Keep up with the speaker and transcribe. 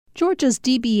Georgia's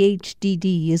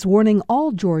DBHDD is warning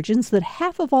all Georgians that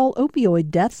half of all opioid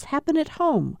deaths happen at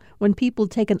home when people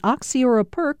take an oxy or a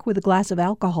perk with a glass of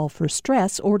alcohol for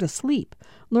stress or to sleep.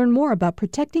 Learn more about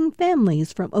protecting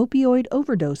families from opioid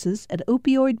overdoses at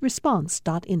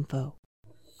opioidresponse.info.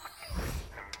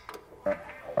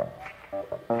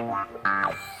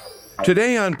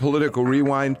 Today on Political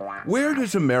Rewind, where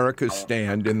does America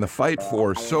stand in the fight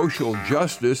for social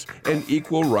justice and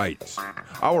equal rights?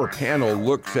 Our panel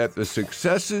looks at the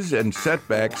successes and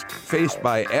setbacks faced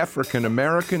by African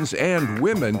Americans and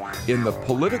women in the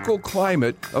political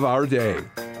climate of our day.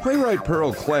 Playwright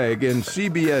Pearl Cleage and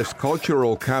CBS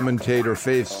cultural commentator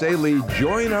Faith Salie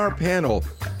join our panel.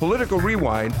 Political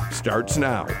Rewind starts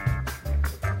now.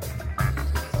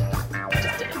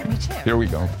 Here we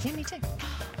go. Yeah, me too.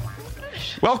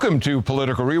 Welcome to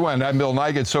Political Rewind. I'm Bill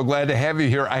Nigett. So glad to have you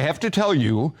here. I have to tell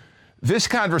you, this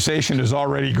conversation is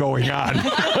already going on.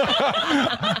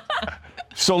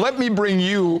 So let me bring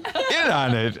you in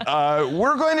on it.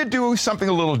 We're going to do something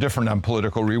a little different on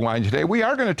Political Rewind today. We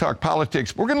are going to talk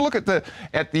politics. We're going to look at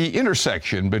the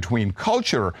intersection between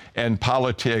culture and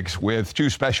politics with two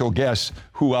special guests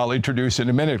who I'll introduce in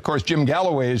a minute. Of course, Jim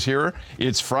Galloway is here.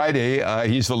 It's Friday.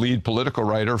 He's the lead political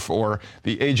writer for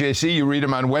the AJC. You read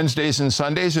him on Wednesdays and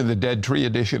Sundays in the Dead Tree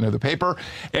edition of the paper,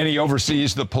 and he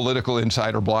oversees the Political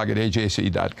Insider blog at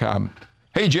ajc.com.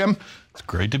 Hey, Jim. It's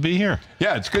great to be here.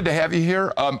 Yeah, it's good to have you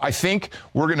here. I think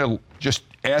we're going to just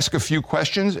ask a few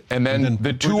questions, and then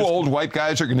the two old white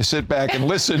guys are going to sit back and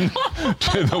listen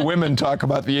to the women talk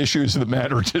about the issues that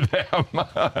matter to them.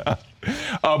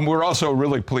 We're also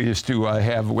really pleased to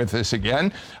have with us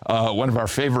again one of our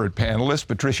favorite panelists,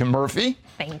 Patricia Murphy.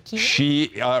 Thank you.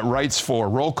 She writes for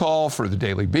Roll Call, for the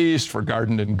Daily Beast, for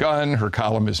Garden and Gun. Her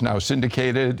column is now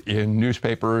syndicated in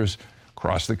newspapers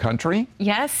across the country.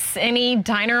 Yes, any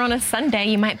diner on a Sunday,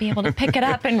 you might be able to pick it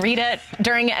up and read it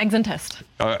during Eggs and Toast.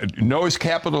 Knows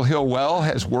Capitol Hill well,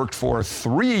 has worked for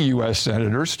 3 U.S.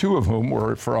 senators, 2 of whom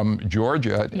were from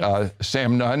Georgia, yes.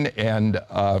 Sam Nunn and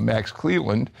Max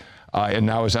Cleland, and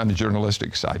now is on the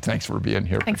journalistic side. Thanks for being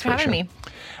here, Thanks Patricia. for having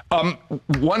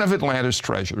me. One of Atlanta's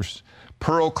treasures,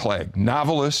 Pearl Cleage,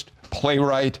 novelist,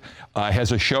 playwright,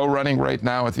 has a show running right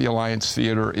now at the Alliance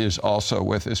Theater, is also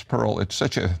with us. Pearl, it's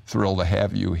such a thrill to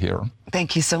have you here.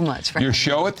 Thank you so much for your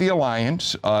show at the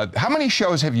Alliance. How many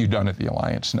shows have you done at the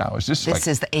Alliance now? Is this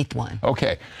is the 8th one.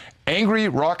 Okay. Angry,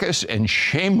 raucous, and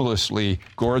shamelessly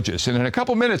gorgeous. And in a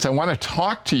couple minutes, I want to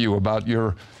talk to you about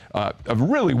your a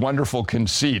really wonderful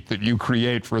conceit that you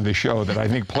create for the show that I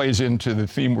think plays into the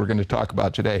theme we're going to talk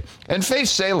about today. And Faith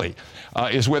Salie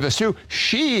is with us too.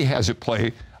 She has a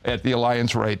play at the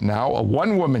Alliance right now, a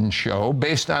one-woman show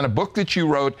based on a book that you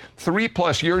wrote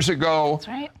 3+ years ago.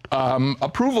 That's right.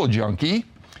 Approval Junkie.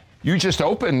 You just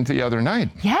opened the other night.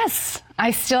 Yes,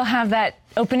 I still have that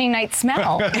opening night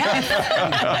smell.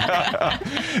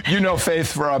 You know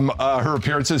Faith from her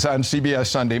appearances on CBS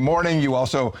Sunday Morning. You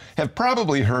also have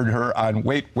probably heard her on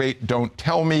Wait, Wait, Don't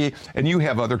Tell Me, and you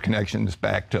have other connections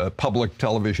back to public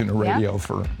television and radio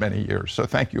for many years. So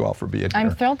thank you all for being here.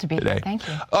 I'm thrilled to be today. here. Thank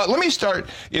you. Let me start,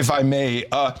 if I may,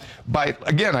 by,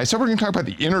 again, I said we're going to talk about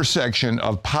the intersection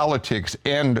of politics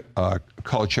and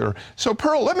culture. So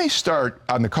Pearl, let me start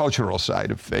on the cultural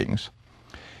side of things.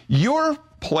 Your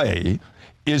play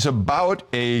is about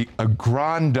a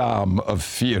grande dame of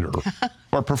theater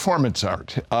or performance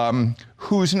art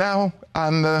who's now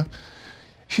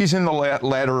she's in the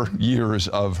latter years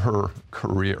of her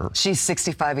career. She's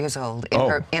 65 years old,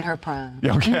 in her prime.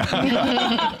 Okay.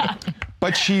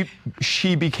 But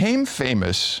she became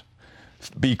famous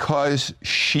because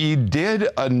she did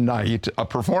a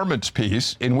performance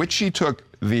piece in which she took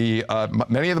many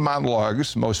of the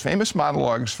monologues, most famous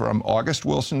monologues from August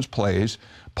Wilson's plays,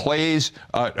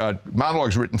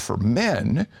 monologues written for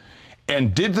men,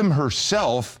 and did them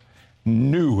herself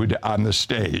nude on the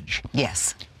stage.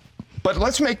 Yes. But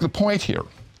let's make the point here.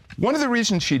 One of the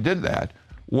reasons she did that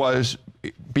was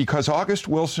because August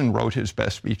Wilson wrote his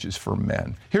best speeches for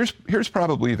men. Here's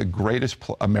probably the greatest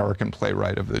American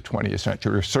playwright of the 20th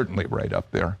century, or certainly right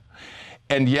up there.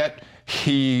 And yet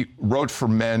he wrote for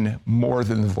men more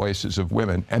than the voices of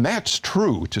women. And that's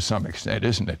true to some extent,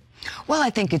 isn't it? Well, I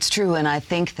think it's true, and I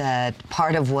think that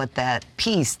part of what that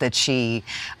piece that she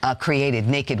created,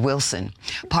 Naked Wilson,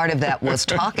 part of that was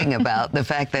talking about the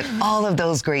fact that all of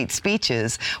those great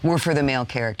speeches were for the male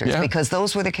characters, because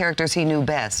those were the characters he knew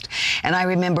best. And I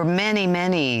remember many,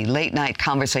 many late-night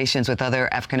conversations with other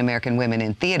African-American women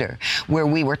in theater where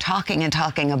we were talking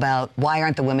about why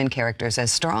aren't the women characters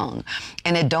as strong?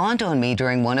 And it dawned on me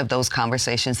during one of those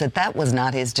conversations that that was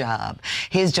not his job.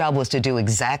 His job was to do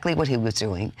exactly what he was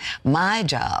doing, My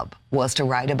job was to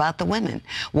write about the women,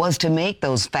 was to make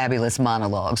those fabulous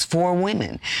monologues for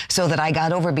women, so that I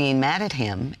got over being mad at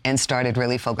him and started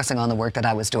really focusing on the work that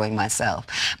I was doing myself.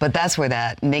 But that's where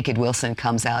that Naked Wilson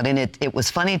comes out. And it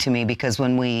was funny to me because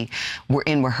when we were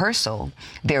in rehearsal,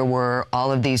 there were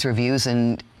all of these reviews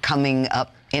and coming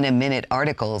up in a minute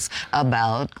articles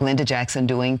about Glenda Jackson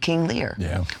doing King Lear.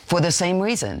 Yeah. For the same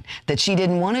reason that she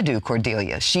didn't want to do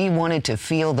Cordelia. She wanted to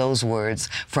feel those words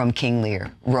from King Lear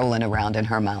rolling around in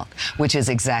her mouth, which is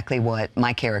exactly what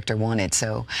my character wanted.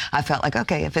 So I felt like,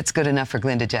 okay, if it's good enough for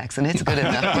Glenda Jackson, it's good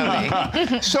enough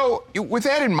for me. So with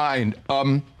that in mind,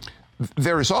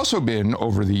 there has also been,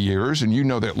 over the years, and you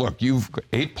know that, look, you've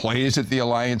 8 plays at the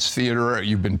Alliance Theater.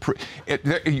 You've been,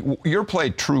 your play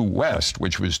True West,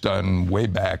 which was done way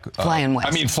back. Flying West.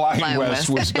 I mean, Flying West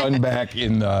was done back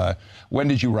in when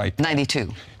did you write that?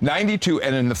 92. 92,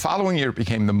 and in the following year it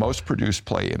became the most produced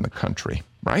play in the country,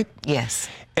 right? Yes.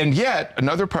 And yet,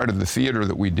 another part of the theater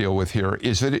that we deal with here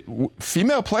is that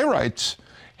female playwrights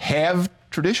have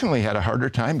traditionally had a harder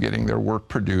time getting their work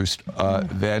produced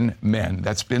than men.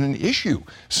 That's been an issue.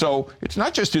 So it's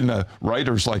not just in the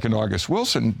writers like in August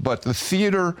Wilson, but the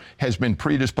theater has been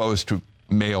predisposed to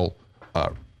male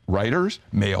writers,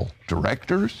 male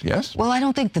directors, yes? Well, I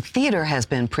don't think the theater has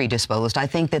been predisposed. I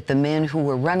think that the men who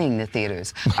were running the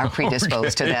theaters are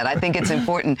predisposed to that. I think it's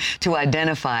important to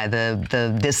identify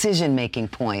the decision-making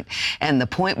point and the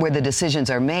point where the decisions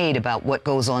are made about what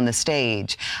goes on the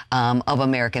stage of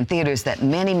American theaters, that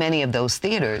many, many of those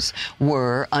theaters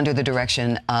were under the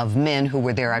direction of men who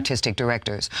were their artistic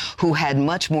directors, who had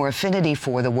much more affinity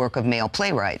for the work of male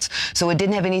playwrights. So it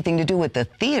didn't have anything to do with the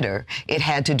theater. It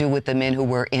had to do with the men who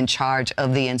were in charge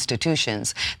of the institutions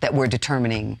that were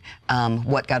determining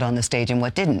what got on the stage and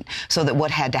what didn't. So that what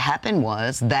had to happen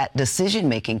was that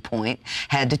decision-making point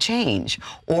had to change,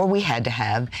 or we had to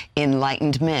have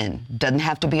enlightened men. Doesn't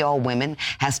have to be all women,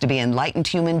 has to be enlightened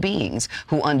human beings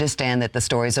who understand that the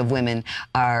stories of women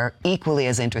are equally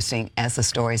as interesting as the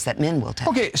stories that men will tell.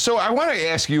 Okay, so I want to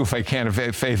ask you, if I can,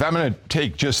 Faith, I'm going to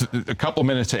take just a couple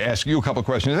minutes to ask you a couple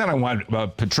questions, then I want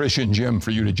Patricia and Jim for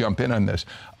you to jump in on this.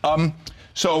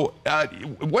 So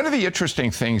one of the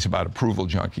interesting things about Approval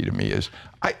Junkie to me is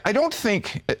I don't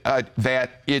think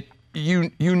that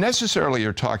you necessarily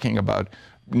are talking about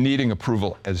needing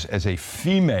approval as a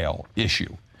female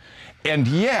issue. And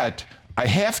yet, I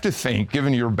have to think,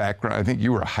 given your background, I think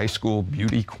you were a high school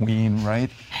beauty queen, right?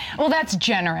 Well, that's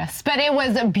generous, but it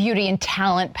was a beauty and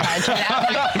talent pageant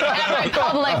at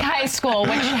Republic High School,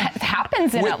 which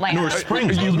happens in Atlanta. North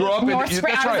Springs. You grew up in North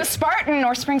Springs. I was a Spartan,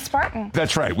 North Springs Spartan.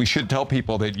 That's right. We should tell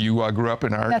people that you grew up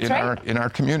in our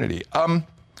community.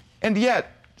 And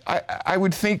yet, I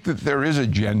would think that there is a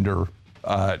gender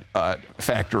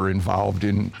factor involved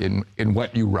in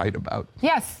what you write about.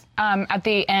 Yes. At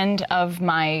the end of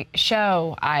my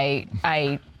show,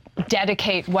 I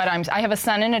dedicate I have a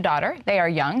son and a daughter. They are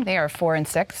young. They are 4 and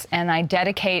 6. And I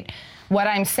dedicate what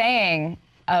I'm saying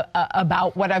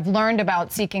about what I've learned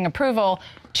about seeking approval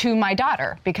to my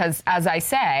daughter. Because, as I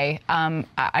say,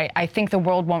 I think the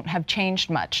world won't have changed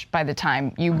much by the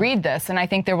time you read this. And I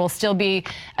think there will still be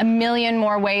a million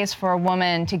more ways for a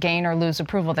woman to gain or lose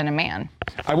approval than a man.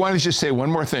 I want to just say one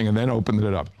more thing and then open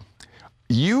it up.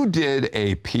 You did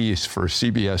a piece for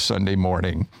CBS Sunday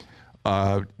Morning,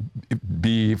 for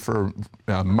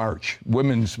March,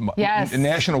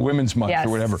 National Women's Month, or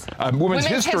whatever, Women's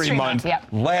History Month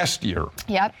last year.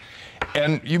 Yep.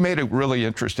 And you made a really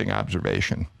interesting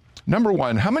observation. Number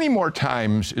one, how many more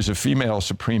times is a female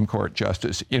Supreme Court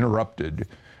justice interrupted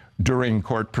during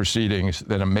court proceedings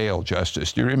than a male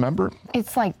justice? Do you remember?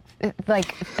 It's like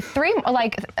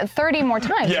 30 more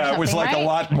times. Yeah, it was like right? a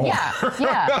lot more.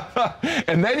 Yeah.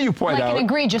 And then you point out an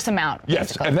egregious amount. Yes,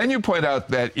 basically. and then you point out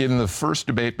that in the first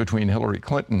debate between Hillary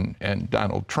Clinton and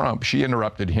Donald Trump, she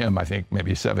interrupted him, I think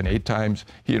maybe 7, 8 times.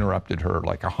 He interrupted her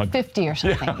like 100. 50 or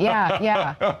something.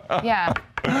 Yeah.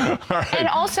 Right. And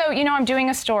also, I'm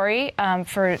doing a story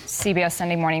for CBS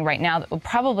Sunday Morning right now that will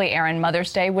probably air on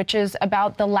Mother's Day, which is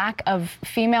about the lack of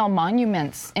female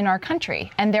monuments in our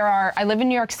country. And I live in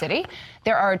New York City.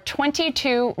 There are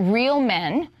 22 real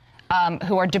men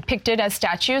who are depicted as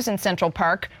statues in Central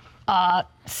Park.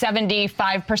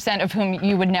 75% of whom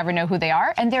you would never know who they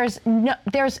are. And there's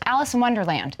Alice in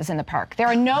Wonderland is in the park. There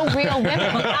are no real women.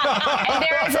 And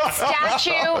there is a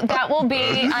statue that will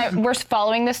be, we're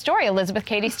following this story. Elizabeth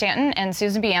Cady Stanton and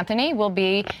Susan B. Anthony will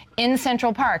be in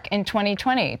Central Park in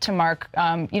 2020 to mark,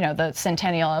 the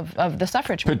centennial of the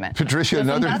suffrage movement. Patricia,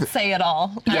 Doesn't that say it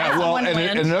all? Yeah, well,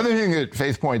 and another thing that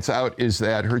Faith points out is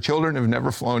that her children have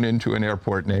never flown into an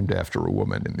airport named after a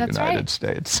woman in the United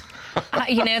States.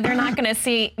 They're not going to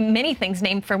see see many things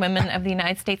named for women of the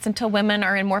United States until women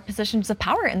are in more positions of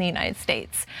power in the United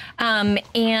States.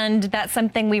 And that's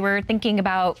something we were thinking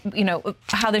about,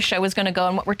 how the show was going to go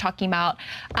and what we're talking about.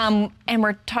 And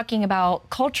we're talking about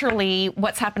culturally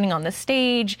what's happening on the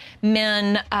stage,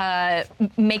 men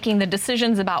making the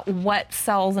decisions about what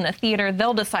sells in a theater.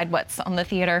 They'll decide what's on the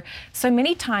theater. So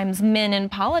many times men in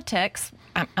politics,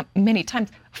 many times,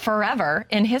 forever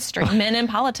in history, men in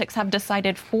politics have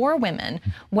decided for women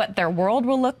what their world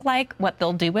will look like, what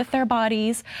they'll do with their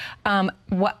bodies,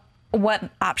 what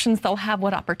options they'll have,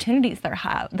 what opportunities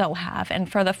they'll have. And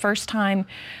for the first time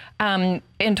in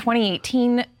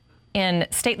 2018, in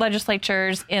state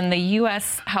legislatures, in the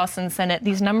U.S. House and Senate,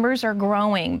 these numbers are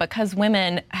growing because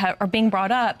women are being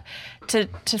brought up to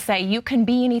say, you can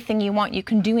be anything you want, you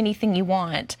can do anything you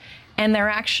want. And they're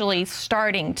actually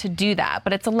starting to do that.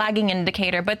 But it's a lagging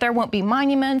indicator. But there won't be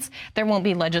monuments. There won't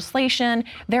be legislation.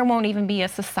 There won't even be a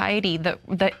society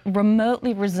that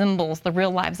remotely resembles the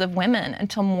real lives of women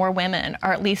until more women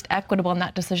are at least equitable in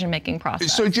that decision-making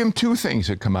process. So, Jim, two things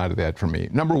that come out of that for me.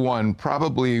 Number one,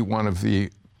 probably one of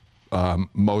the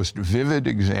most vivid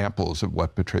examples of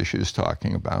what Patricia is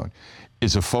talking about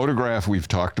is a photograph we've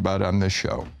talked about on this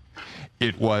show.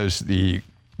 It was the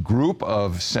group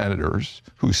of senators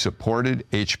who supported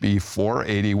HB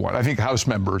 481. I think House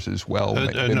members as well.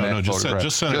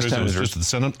 Just senators. It was just the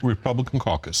Senate Republican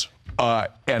caucus.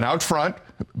 And out front,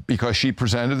 because she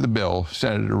presented the bill,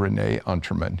 Senator Renee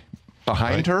Unterman.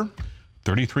 Behind her,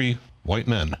 33 white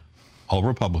men, all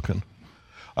Republican.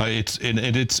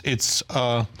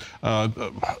 Patricia,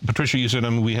 you said,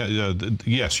 we had,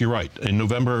 yes, you're right. In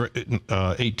November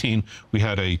 18, we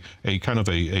had a kind of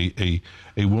a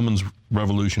women's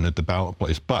revolution at the ballot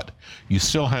place, but you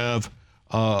still have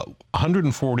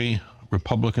 140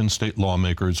 Republican state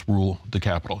lawmakers rule the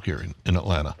Capitol here in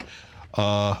Atlanta.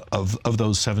 Of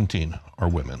those, 17 are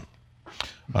women.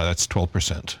 That's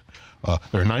 12%.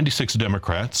 There are 96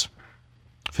 Democrats,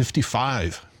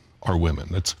 55 are women.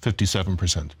 That's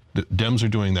 57%. The Dems are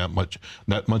doing that much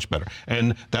better.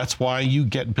 And that's why you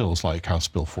get bills like House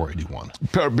Bill 481.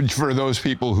 But for those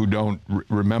people who don't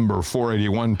remember,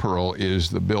 481, Pearl,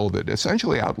 is the bill that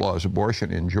essentially outlaws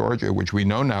abortion in Georgia, which we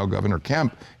know now Governor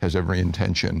Kemp has every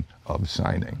intention of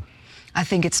signing. I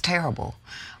think it's terrible.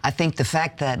 I think the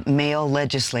fact that male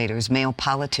legislators, male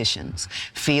politicians,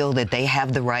 feel that they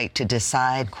have the right to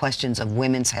decide questions of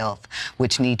women's health,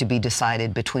 which need to be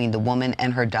decided between the woman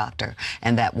and her doctor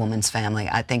and that woman's family,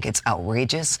 I think it's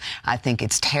outrageous. I think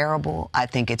it's terrible. I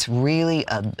think it's really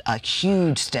a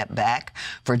huge step back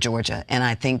for Georgia. And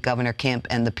I think Governor Kemp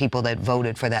and the people that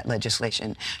voted for that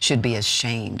legislation should be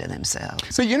ashamed of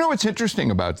themselves. But you know what's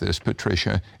interesting about this,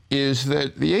 Patricia, is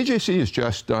that the AJC has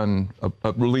just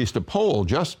released a poll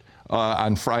just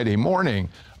on Friday morning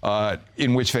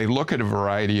in which they look at a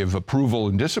variety of approval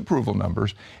and disapproval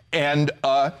numbers. And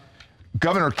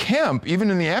Governor Kemp, even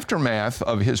in the aftermath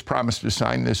of his promise to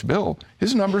sign this bill,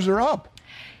 his numbers are up.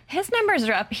 His numbers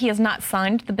are up. He has not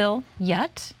signed the bill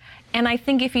yet. And I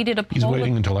think if he did a poll... He's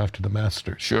waiting until after the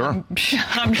Masters. Sure.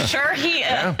 I'm sure he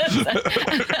is.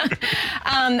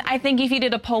 I think if you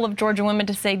did a poll of Georgia women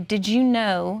to say, did you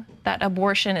know that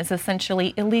abortion is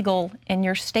essentially illegal in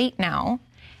your state now?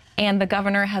 And the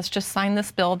governor has just signed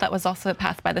this bill that was also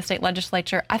passed by the state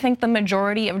legislature. I think the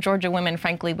majority of Georgia women,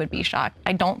 frankly, would be shocked.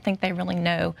 I don't think they really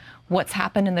know what's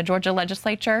happened in the Georgia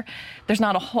legislature.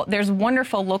 There's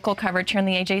wonderful local coverage here in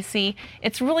the AJC.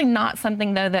 It's really not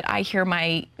something, though, that I hear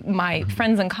my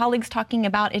friends and colleagues talking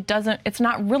about. It's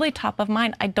not really top of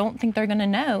mind. I don't think they're going to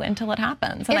know until it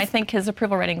happens. And I think his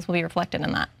approval ratings will be reflected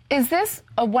in that. Is this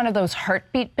one of those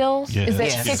heartbeat bills? Yes. Is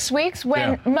it Yes. 6 weeks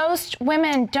when most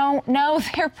women don't know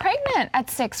they're pregnant at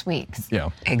 6 weeks? Yeah.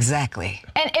 Exactly.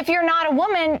 And if you're not a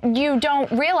woman, you don't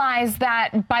realize that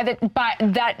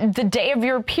that the day of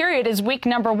your period is week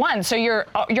number 1. So you're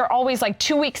always like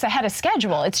 2 weeks ahead of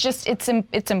schedule.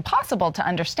 It's impossible to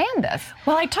understand this.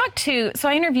 Well, I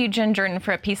interviewed Jen Jordan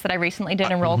for a piece that I recently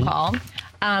did in Roll Call.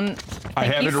 I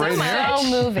have it right here.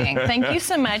 So moving. Thank you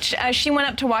so much. She went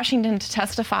up to Washington to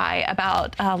testify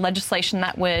about legislation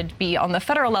that would be on the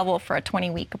federal level for a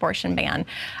 20-week abortion ban.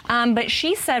 But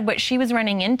she said what she was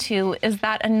running into is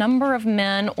that a number of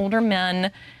men, older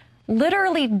men,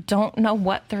 literally don't know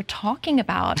what they're talking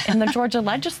about in the Georgia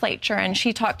legislature. And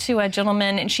she talked to a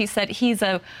gentleman, and she said he's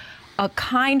a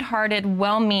kind-hearted,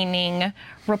 well-meaning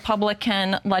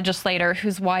Republican legislator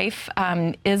whose wife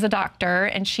is a doctor.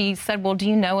 And she said, well, do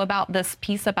you know about this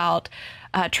piece about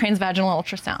transvaginal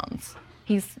ultrasounds?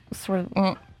 He's sort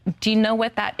of, do you know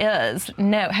what that is?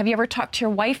 No. Have you ever talked to your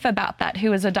wife about that,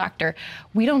 who is a doctor?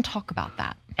 We don't talk about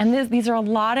that. And these are a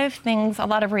lot of things, a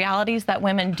lot of realities that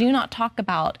women do not talk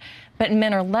about, but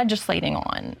men are legislating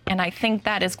on. And I think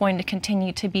that is going to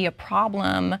continue to be a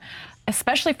problem,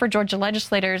 especially for Georgia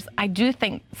legislators. I do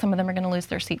think some of them are going to lose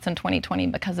their seats in 2020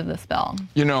 because of this bill.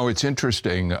 You know, it's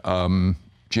interesting,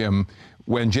 Jim,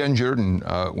 when Jen Jordan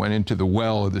went into the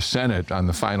well of the Senate on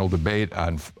the final debate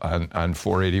on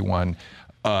 481,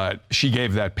 she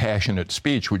gave that passionate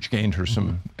speech, which gained her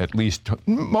some, at least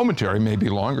momentary, maybe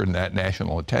longer than that,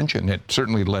 national attention. It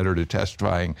certainly led her to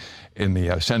testifying in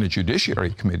the Senate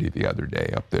Judiciary Committee the other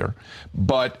day up there.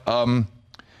 But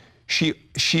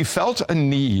she felt a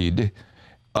need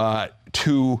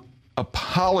to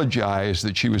apologize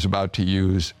that she was about to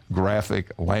use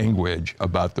graphic language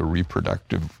about the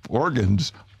reproductive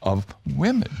organs of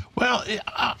women. Well,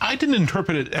 I didn't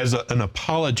interpret it as an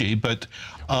apology, but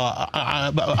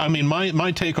I mean,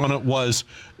 my take on it was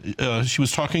she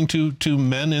was talking to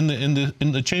men in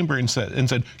the chamber and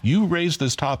said, "You raised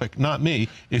this topic, not me.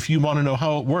 If you want to know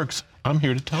how it works, I'm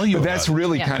here to tell you." But that's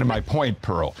really kind of my point,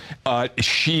 Pearl.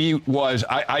 She was.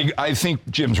 I think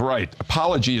Jim's right.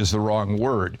 Apology is the wrong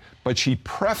word, but she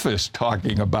prefaced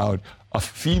talking about a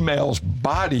female's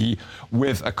body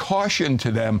with a caution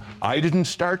to them, I didn't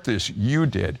start this, you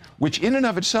did, which in and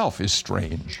of itself is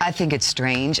strange. I think it's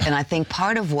strange, and I think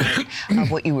part of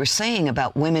what you were saying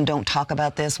about women don't talk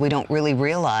about this, we don't really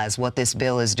realize what this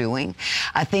bill is doing.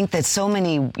 I think that so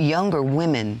many younger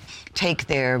women take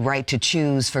their right to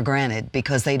choose for granted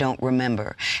because they don't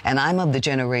remember. And I'm of the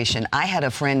generation, I had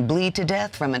a friend bleed to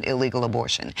death from an illegal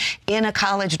abortion in a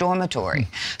college dormitory.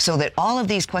 So that all of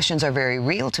these questions are very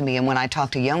real to me. And when I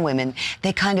talk to young women,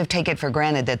 they kind of take it for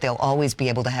granted that they'll always be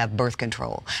able to have birth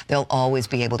control. They'll always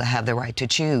be able to have the right to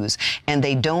choose. And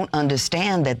they don't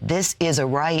understand that this is a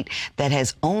right that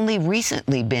has only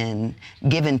recently been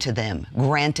given to them,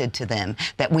 granted to them,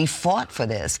 that we fought for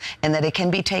this, and that it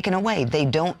can be taken away. They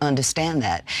don't understand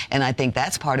that. And I think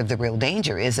that's part of the real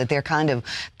danger, is that they're kind of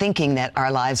thinking that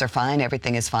our lives are fine,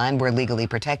 everything is fine, we're legally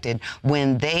protected,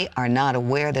 when they are not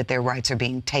aware that their rights are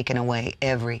being taken away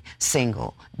every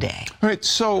single day. All right,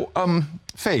 so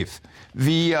Faith,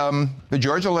 the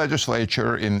Georgia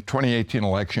legislature in 2018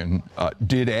 election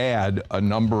did add a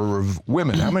number of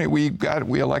women. How many we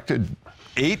elected?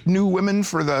 8 new women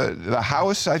for the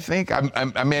House, I think.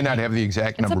 I may not have the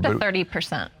exact number. It's up to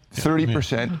 30%.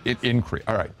 30% increase.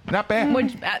 All right, not bad.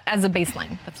 Which, as a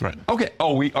baseline. That's right. Okay.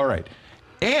 All right.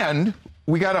 And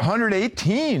we got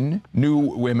 118 new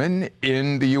women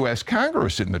in the U.S.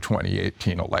 Congress in the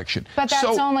 2018 election. But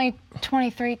that's only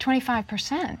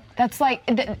 25%. That's like,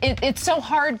 it's so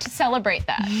hard to celebrate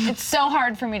that. It's so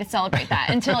hard for me to celebrate that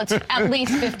until it's at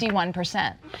least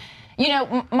 51%. You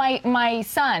know, my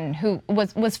son, who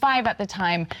was 5 at the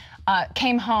time,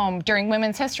 came home during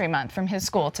Women's History Month from his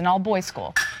school. It's an all-boys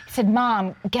school. He said,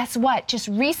 "Mom, guess what? Just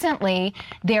recently,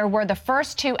 there were the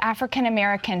first 2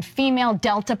 African-American female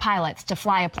Delta pilots to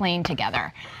fly a plane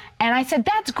together." And I said,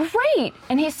 "That's great."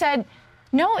 And he said,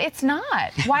 "No, it's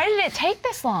not. Why did it take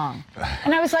this long?"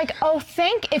 And I was like, "Oh,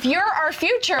 if you're our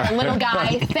future, little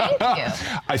guy, thank you."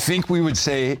 I think we would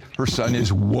say her son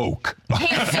is woke.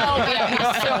 He's so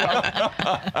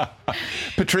woke.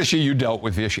 Patricia, you dealt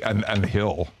with the issue on the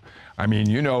Hill. I mean,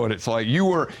 you know what it's like.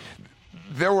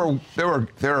 There were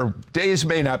days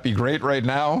may not be great right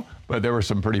now, but there were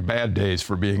some pretty bad days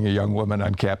for being a young woman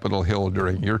on Capitol Hill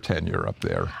during your tenure up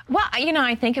there. Well, you know,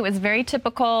 I think it was very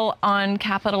typical on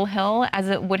Capitol Hill, as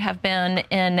it would have been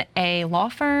in a law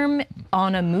firm,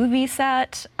 on a movie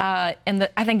set. I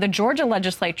think the Georgia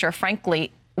legislature,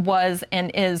 frankly, was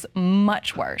and is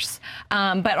much worse.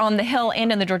 But on the Hill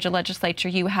and in the Georgia legislature,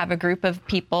 you have a group of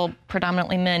people,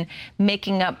 predominantly men,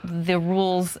 making up the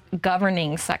rules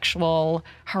governing sexual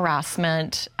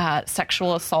harassment,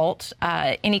 sexual assault,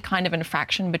 any kind of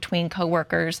infraction between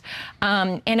coworkers.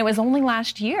 And it was only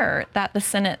last year that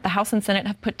the House and Senate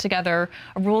have put together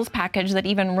a rules package that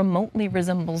even remotely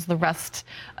resembles the rest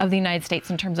of the United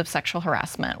States in terms of sexual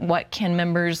harassment. What can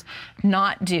members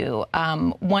not do?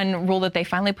 One rule that they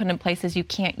finally put in place is you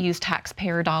can't use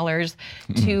taxpayer dollars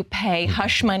to pay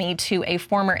hush money to a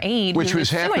former aide, which was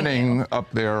happening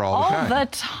up there all the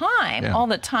time. All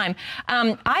the time.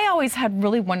 I always had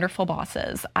really wonderful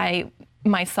bosses. I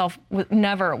myself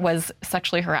never was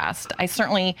sexually harassed. I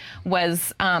certainly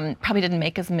was probably didn't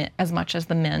make as much as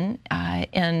the men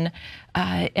in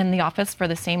the office for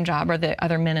the same job, or the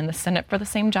other men in the Senate for the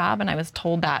same job, and I was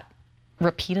told that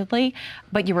repeatedly,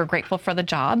 but you were grateful for the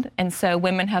job. And so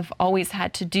women have always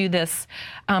had to do this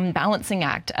balancing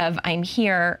act of, I'm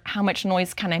here, how much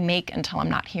noise can I make until I'm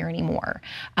not here anymore?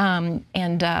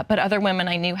 But other women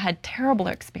I knew had terrible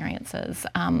experiences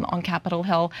on Capitol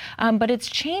Hill. But it's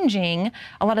changing.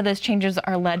 A lot of those changes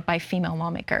are led by female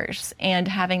lawmakers. And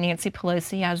having Nancy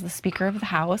Pelosi as the Speaker of the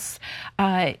House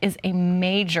is a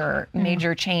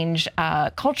major change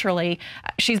culturally.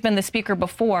 She's been the Speaker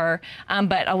before,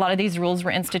 but a lot of these rules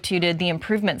were instituted, the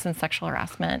improvements in sexual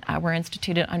harassment were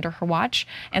instituted under her watch,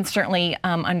 and certainly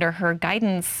under her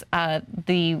guidance,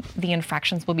 the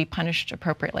infractions will be punished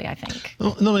appropriately, I think.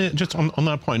 Well, let me, just on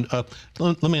that point,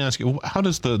 let me ask you, how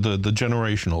does the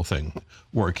generational thing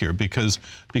work here? Because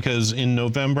in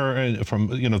November, from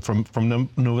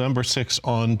November 6th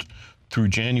on through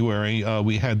January,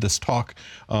 we had this talk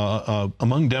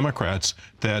among Democrats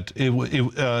that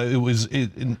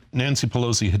Nancy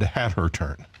Pelosi had her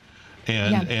turn.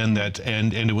 And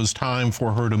it was time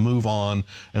for her to move on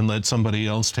and let somebody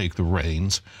else take the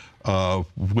reins,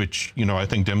 which I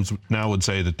think Dems now would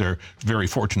say that they're very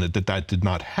fortunate that did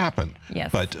not happen.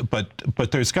 Yes.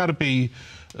 But there's got to be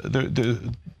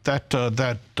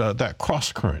that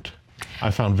cross current.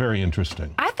 I found very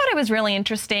interesting. I thought it was really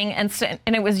interesting, and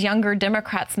it was younger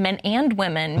Democrats, men and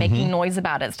women, making noise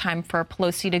about it. It's time for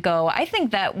Pelosi to go. I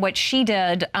think that what she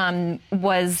did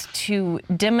was to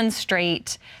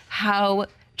demonstrate how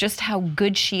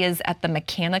good she is at the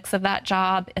mechanics of that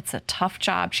job. It's a tough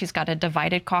job. She's got a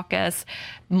divided caucus.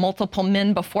 Multiple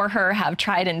men before her have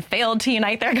tried and failed to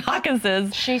unite their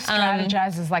caucuses. She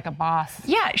strategizes like a boss.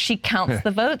 Yeah, she counts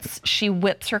the votes. She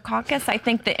whips her caucus. I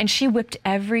think and she whipped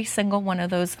every single one of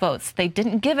those votes. They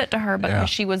didn't give it to her because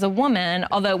she was a woman,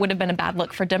 although it would have been a bad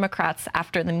look for Democrats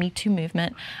after the Me Too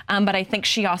movement. But I think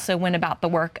she also went about the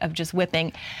work of just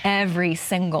whipping every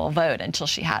single vote until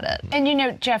she had it.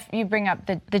 And Jeff, you bring up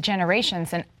the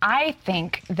generations, and I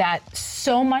think that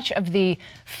so much of the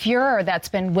furor that's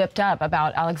been whipped up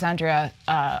about Alexandria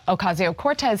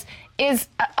Ocasio-Cortez is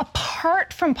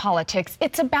apart from politics.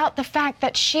 It's about the fact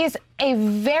that she's a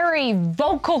very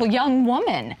vocal young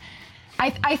woman.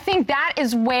 I think that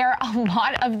is where a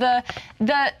lot of the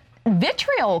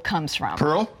vitriol comes from.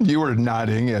 Pearl, you were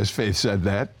nodding as Faith said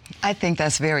that. I think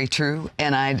that's very true,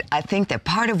 and I think that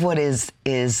part of what is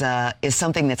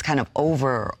something that's kind of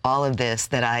over all of this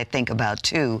that I think about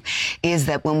too, is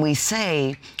that when we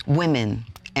say women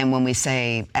and when we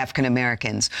say African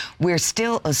Americans, we're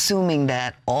still assuming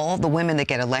that all the women that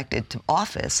get elected to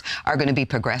office are going to be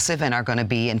progressive and are going to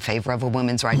be in favor of a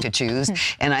woman's right to choose.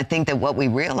 And I think that what we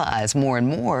realize more and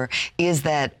more is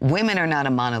that women are not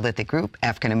a monolithic group.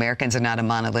 African Americans are not a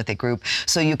monolithic group.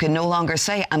 So you can no longer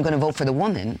say, I'm going to vote for the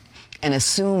woman, and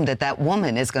assume that that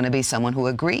woman is going to be someone who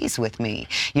agrees with me.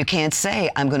 You can't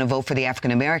say, I'm going to vote for the African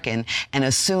American and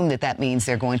assume that that means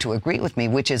they're going to agree with me,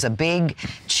 which is a big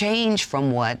change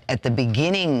from what, at the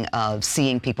beginning of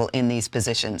seeing people in these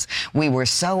positions, we were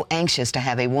so anxious to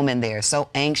have a woman there, so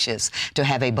anxious to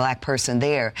have a black person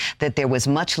there, that there was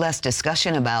much less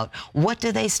discussion about what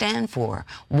do they stand for?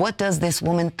 What does this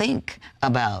woman think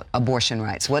about abortion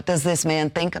rights? What does this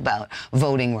man think about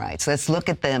voting rights? Let's look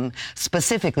at them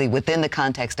specifically within the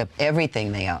context of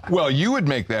everything they are. Well, you would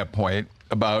make that point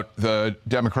about the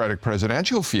Democratic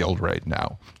presidential field right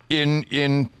now. In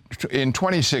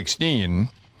 2016,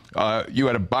 you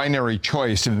had a binary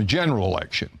choice in the general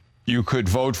election. You could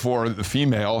vote for the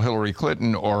female Hillary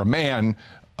Clinton or a man,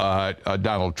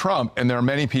 Donald Trump, and there are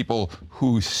many people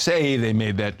who say they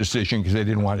made that decision because they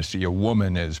didn't want to see a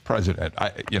woman as president.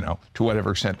 To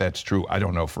whatever extent that's true, I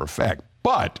don't know for a fact.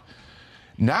 But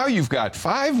now you've got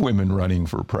 5 women running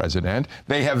for president.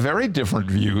 They have very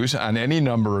different views on any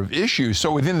number of issues.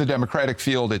 So within the Democratic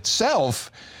field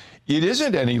itself, it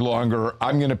isn't any longer,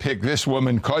 I'm going to pick this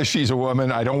woman because she's a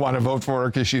woman. I don't want to vote for her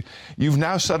because you've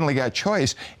now suddenly got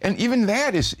choice. And even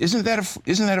that isn't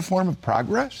that a form of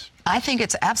progress? I think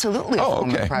it's absolutely a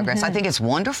form of progress. I think it's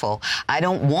wonderful. I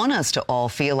don't want us to all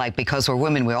feel like because we're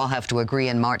women, we all have to agree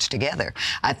and march together.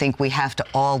 I think we have to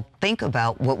all think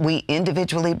about what we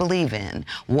individually believe in,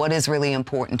 what is really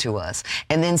important to us,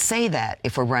 and then say that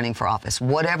if we're running for office,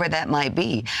 whatever that might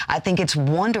be. I think it's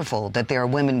wonderful that there are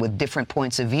women with different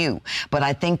points of view, but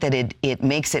I think that it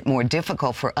makes it more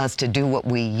difficult for us to do what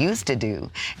we used to do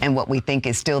and what we think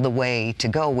is still the way to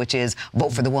go, which is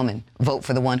vote for the woman, vote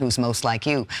for the one who's most like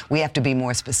you. We have to be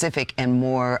more specific and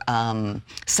more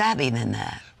savvy than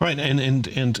that. Right,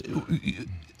 and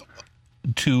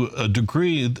to a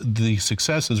degree, the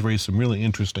success has raised some really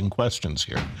interesting questions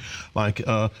here. Like,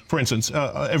 for instance,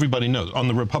 everybody knows on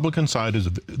the Republican side it's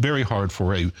very hard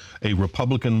for a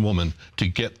Republican woman to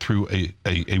get through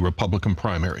a Republican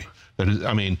primary. That is,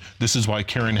 I mean, this is why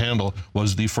Karen Handel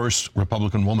was the first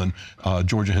Republican woman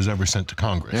Georgia has ever sent to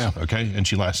Congress, okay? And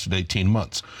she lasted 18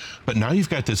 months. But now you've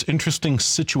got this interesting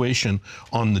situation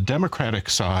on the Democratic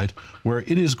side where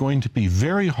it is going to be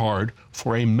very hard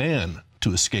for a man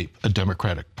to escape a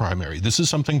Democratic primary. This is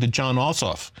something that John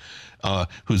Ossoff,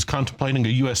 who's contemplating a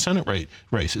U.S. Senate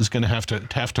race, is going to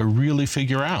have to really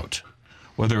figure out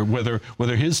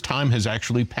whether his time has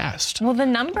actually passed. Well, the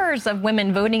numbers of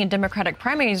women voting in Democratic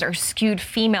primaries are skewed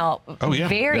female,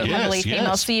 very heavily female.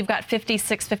 Yes. So you've got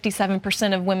 56,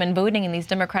 57% of women voting in these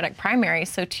Democratic primaries.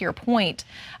 So to your point,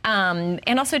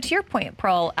 and also to your point,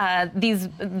 Pearl,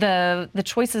 the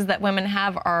choices that women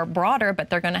have are broader, but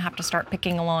they're going to have to start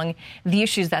picking along the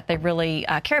issues that they really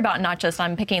care about, not just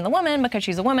I'm picking the woman because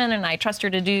she's a woman and I trust her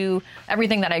to do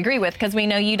everything that I agree with, because we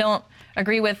know you don't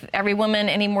agree with every woman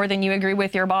any more than you agree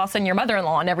with your boss and your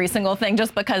mother-in-law on every single thing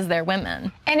just because they're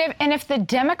women. And if the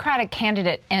Democratic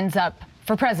candidate ends up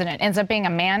being a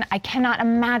man, I cannot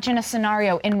imagine a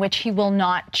scenario in which he will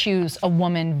not choose a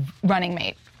woman running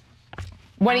mate.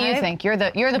 What do you think? You're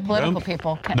the political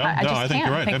people. I think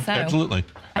you're right. I think so. Absolutely.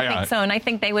 I think so, and I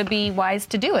think they would be wise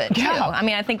to do it too. Yeah. I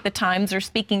mean, I think the times are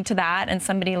speaking to that, and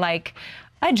somebody like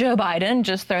Joe Biden,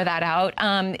 just throw that out,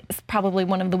 is probably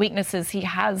one of the weaknesses he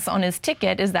has on his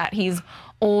ticket is that he's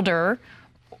older,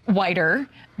 whiter,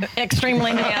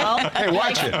 extremely male. Hey,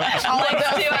 watch it.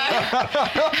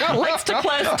 Likes to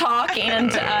close talk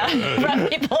and rub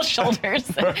people's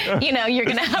shoulders. You know, you're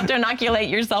going to have to inoculate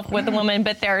yourself with a woman,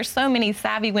 but there are so many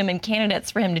savvy women candidates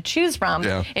for him to choose from.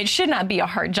 Yeah. It should not be a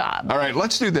hard job. All right,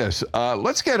 let's do this.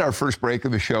 Let's get our first break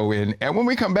of the show in, and when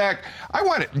we come back,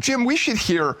 Jim, we should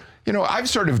hear. You know, I've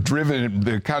sort of driven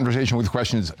the conversation with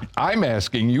questions I'm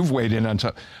asking. You've weighed in on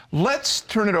some. Let's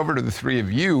turn it over to the three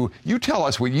of you. You tell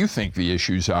us what you think the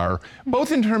issues are,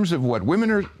 both in terms of what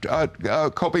women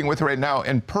are coping with right now.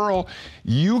 And Pearl,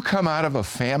 you come out of a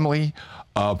family,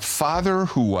 a father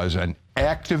who was an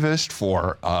activist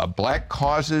for black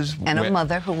causes. And a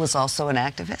mother who was also an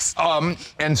activist.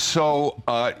 And so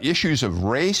issues of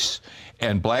race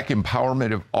and black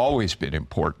empowerment have always been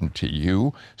important to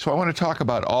you. So I want to talk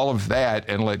about all of that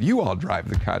and let you all drive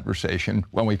the conversation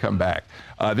when we come back.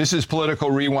 This is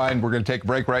Political Rewind. We're going to take a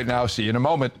break right now. See you in a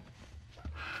moment.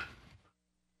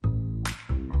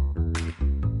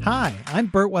 Hi, I'm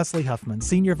Burt Wesley Huffman,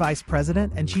 Senior Vice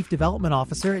President and Chief Development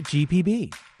Officer at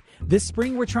GPB. This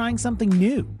spring, we're trying something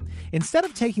new. Instead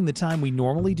of taking the time we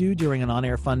normally do during an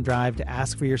on-air fund drive to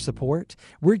ask for your support,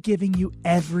 we're giving you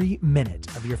every minute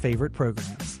of your favorite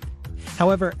programs.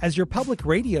 However, as your public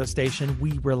radio station,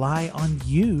 we rely on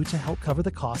you to help cover the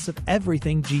costs of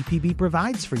everything GPB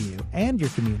provides for you and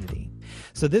your community.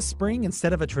 So this spring,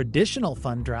 instead of a traditional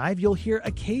fund drive, you'll hear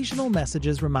occasional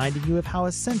messages reminding you of how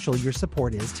essential your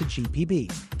support is to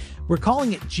GPB. We're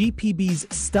calling it GPB's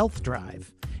Stealth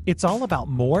Drive. It's all about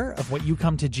more of what you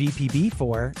come to GPB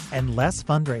for and less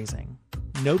fundraising.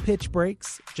 No pitch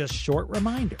breaks, just short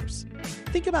reminders.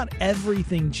 Think about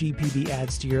everything GPB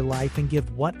adds to your life and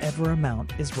give whatever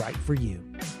amount is right for you.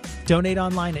 Donate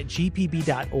online at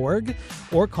gpb.org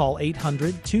or call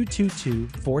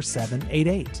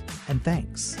 800-222-4788. And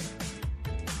thanks.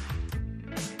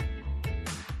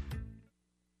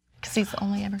 Because he's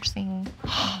only ever seen.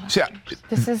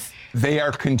 They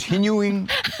are continuing.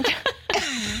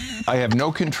 I have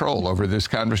no control over this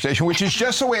conversation, which is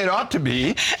just the way it ought to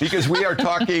be, because we are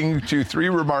talking to three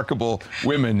remarkable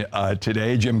women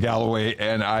today. Jim Galloway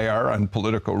and I are on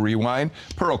Political Rewind.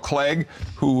 Pearl Cleage,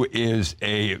 who is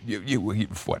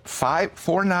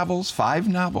four novels? Five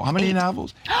novels? How many 8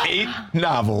 novels? 8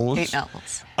 novels. 8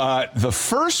 novels. The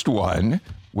first one,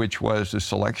 which was a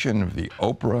selection of the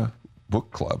Oprah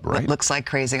Book Club, right? It looks like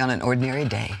crazy on an ordinary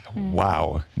day.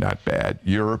 Wow, not bad.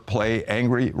 Your play,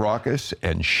 Angry, Raucous,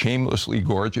 and Shamelessly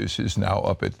Gorgeous, is now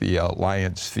up at the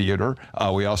Alliance Theater.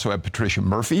 We also have Patricia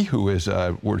Murphy, who is,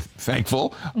 we're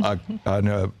thankful, a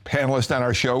panelist on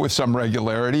our show with some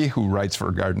regularity, who writes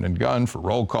for Garden and Gun, for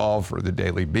Roll Call, for The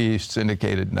Daily Beast,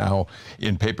 syndicated now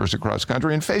in papers across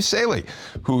country, and Faith Salie,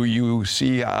 who you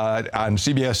see on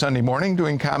CBS Sunday Morning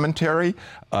doing commentary.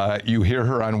 You hear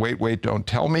her on Wait, Wait, Don't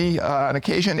Tell Me on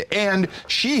occasion, and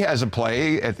she has a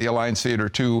play at the Alliance Theater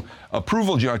too,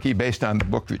 Approval Junkie, based on the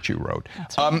book that you wrote.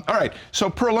 Right. All right, so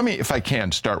Pearl, let me, if I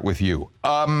can, start with you.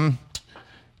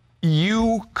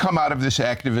 You come out of this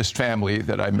activist family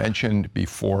that I mentioned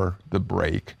before the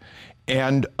break,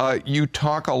 and you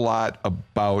talk a lot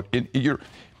about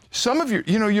some of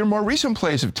your more recent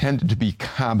plays have tended to be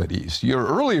comedies.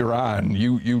 Earlier on,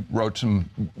 you wrote some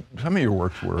of your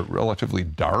works were relatively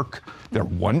dark. They're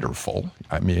wonderful.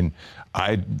 I mean,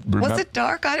 I remember... Was it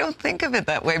dark? I don't think of it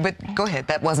that way, but go ahead.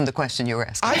 That wasn't the question you were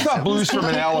asking. I thought Blues from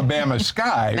an Alabama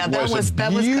Sky was a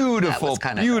beautiful,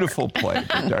 beautiful play.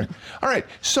 All right,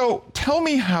 so tell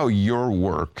me how your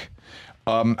work,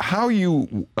 how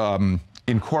you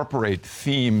incorporate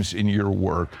themes in your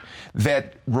work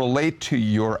that relate to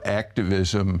your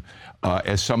activism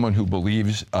as someone who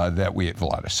believes that we have a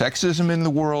lot of sexism in the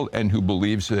world and who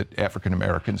believes that African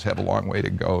Americans have a long way to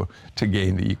go to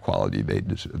gain the equality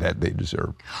that they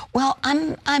deserve. Well,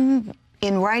 I'm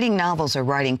in writing novels or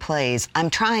writing plays, I'm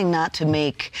trying not to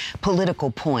make political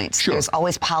points. Sure. There's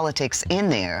always politics in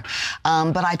there.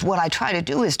 But what I try to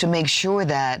do is to make sure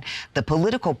that the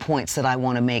political points that I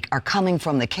want to make are coming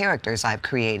from the characters I've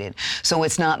created. So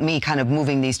it's not me kind of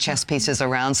moving these chess pieces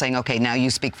around saying, okay, now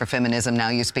you speak for feminism, now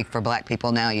you speak for black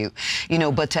people, now you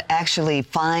know, but to actually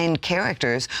find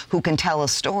characters who can tell a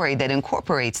story that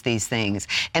incorporates these things.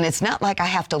 And it's not like I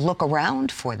have to look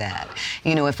around for that.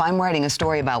 You know, if I'm writing a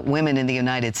story about women in the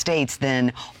United States,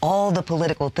 then all the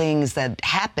political things that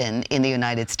happen in the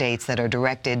United States that are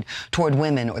directed toward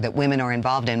women or that women are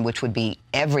involved in, which would be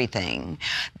everything,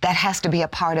 that has to be a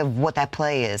part of what that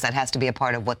play is. That has to be a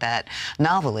part of what that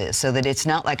novel is, so that it's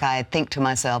not like I think to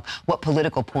myself, what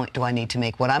political point do I need to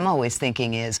make? What I'm always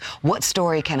thinking is, what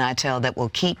story can I tell that will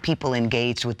keep people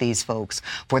engaged with these folks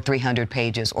for 300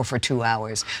 pages or for 2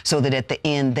 hours, so that at the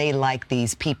end they like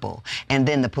these people? And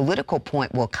then the political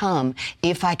point will come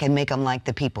if I can make them like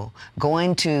the people.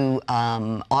 Going to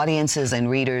audiences and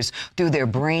readers through their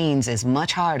brains is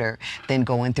much harder than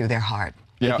going through their heart.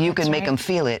 Yeah. If you can make them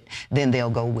feel it, then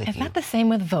they'll go with you. Is that the same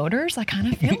with voters? I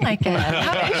kind of feel like it.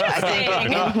 How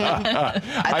interesting.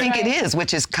 I think it is,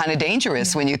 which is kind of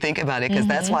dangerous when you think about it, because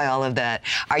that's why all of that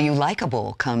 "are you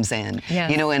likable" comes in. Yes.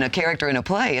 You know, in a character in a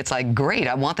play, it's like, great,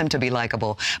 I want them to be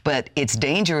likable. But it's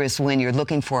dangerous when you're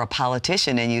looking for a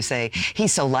politician and you say,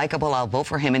 he's so likable, I'll vote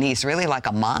for him, and he's really like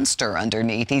a monster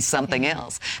underneath. He's something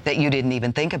else that you didn't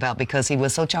even think about because he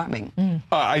was so charming.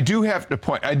 I do have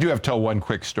to tell one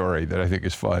quick story that I think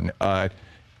is fun.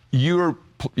 Your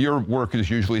work is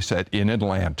usually set in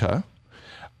Atlanta,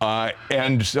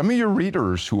 and some of your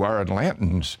readers who are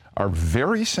Atlantans are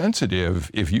very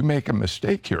sensitive if you make a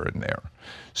mistake here and there.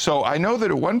 So I know that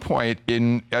at one point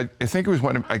I think it was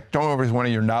I don't know if it was one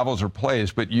of your novels or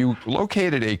plays, but you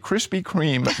located a Krispy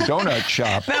Kreme donut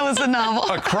shop. That was a novel.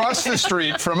 Across the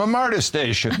street from a MARTA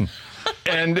station.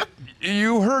 And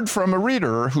you heard from a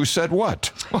reader who said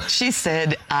what? She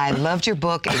said, I loved your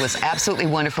book. It was absolutely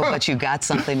wonderful, but you got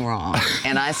something wrong.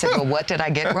 And I said, well, what did I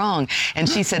get wrong? And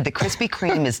she said, the Krispy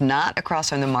Kreme is not across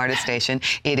from the MARTA station.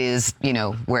 It is, you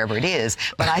know, wherever it is.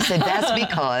 But I said, that's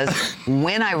because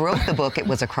when I wrote the book, it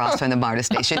was across from the MARTA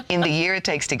station. In the year it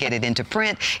takes to get it into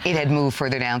print, it had moved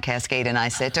further down Cascade. And I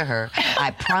said to her,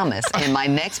 I promise in my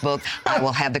next book, I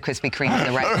will have the Krispy Kreme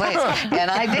in the right place.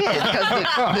 And I did,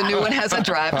 because the new one has a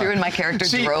drive-through and my character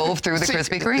drove through the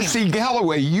Krispy Kreme. See,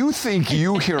 Galloway, you think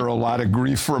you hear a lot of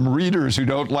grief from readers who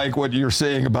don't like what you're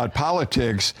saying about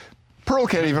politics. Pearl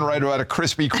can't even write about a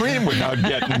Krispy Kreme without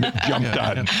getting jumped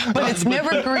on. But it's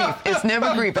never grief. It's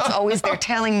never grief. It's always they're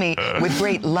telling me with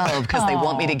great love because they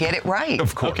want me to get it right.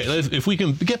 Of course. Okay, if we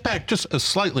can get back just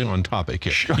slightly on topic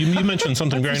here. Sure. You mentioned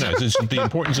something very nice. It's the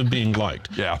importance of being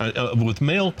liked. Yeah. With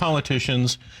male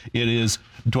politicians, it is,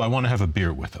 do I want to have a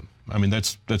beer with them? I mean,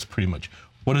 that's pretty much.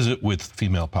 What is it with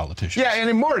female politicians? Yeah,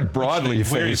 and more broadly,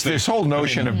 this whole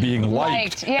notion of being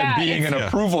liked and being an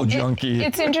approval junkie.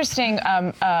 It's interesting.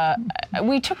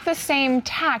 We took the same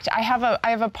tact. I have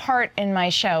a part in my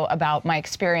show about my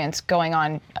experience going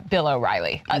on Bill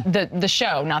O'Reilly, the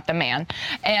show, not the man,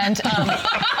 and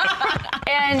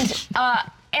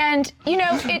you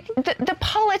know, the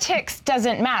politics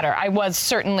doesn't matter. I was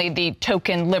certainly the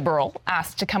token liberal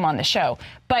asked to come on the show,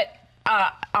 but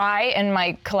I and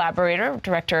my collaborator,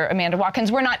 director Amanda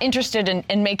Watkins, were not interested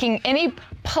in making any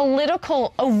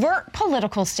overt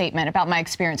political statement about my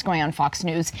experience going on Fox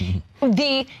News.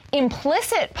 The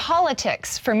implicit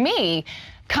politics, for me,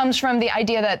 comes from the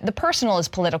idea that the personal is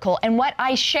political, and what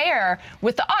I share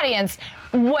with the audience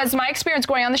was my experience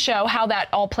going on the show, how that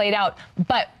all played out.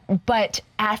 But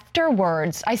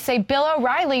afterwards, I say, Bill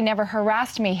O'Reilly never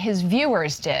harassed me, his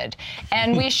viewers did.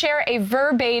 And we share a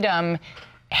verbatim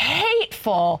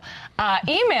hateful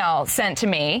email sent to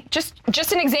me, just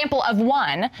an example of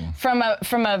one from a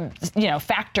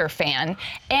Factor fan.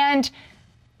 And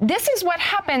this is what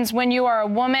happens when you are a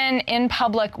woman in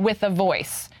public with a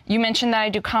voice. You mentioned that I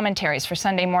do commentaries for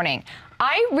Sunday Morning.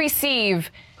 I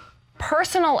receive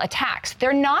personal attacks,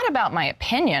 they're not about my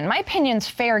opinion. My opinion's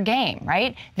fair game,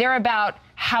 right? They're about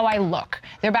how I look.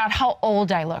 They're about how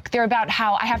old I look. They're about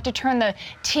how I have to turn the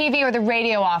TV or the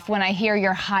radio off when I hear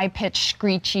your high-pitched,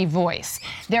 screechy voice.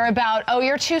 They're about, oh,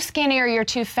 you're too skinny or you're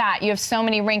too fat. You have so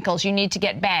many wrinkles. You need to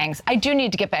get bangs. I do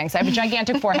need to get bangs. I have a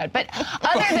gigantic forehead. But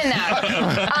other than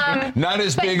that... not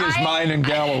as big as mine and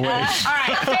Galloway's. All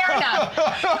right, fair enough.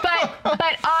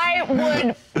 But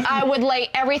I would lay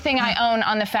everything I own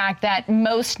on the fact that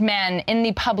most men in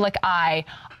the public eye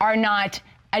are not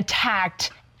attacked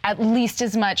at least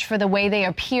as much for the way they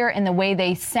appear and the way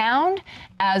they sound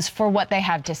as for what they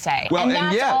have to say. Well, and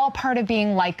that's all part of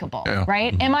being likable,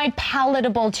 right? Am I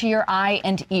palatable to your eye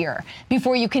and ear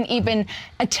before you can even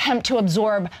attempt to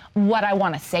absorb what I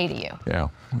want to say to you?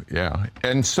 Yeah.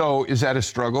 And so is that a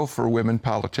struggle for women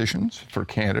politicians, for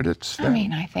candidates? I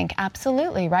mean, I think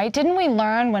absolutely, right? Didn't we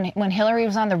learn when Hillary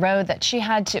was on the road that she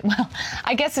had to, well,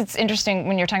 I guess it's interesting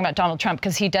when you're talking about Donald Trump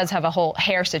because he does have a whole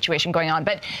hair situation going on,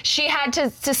 but she had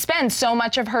to spend so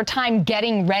much of her time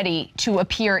getting ready to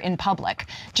appear in public,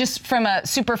 just from a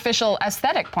superficial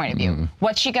aesthetic point of view.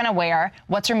 What's she going to wear?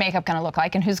 What's her makeup going to look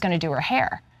like? And who's going to do her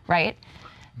hair, right?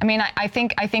 I mean, I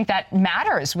think that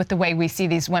matters with the way we see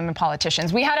these women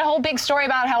politicians. We had a whole big story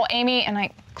about how Amy and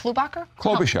Klobuchar?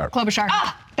 Klobuchar.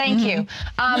 Ah, thank you.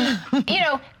 You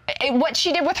know, what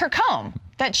she did with her comb.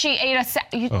 That she ate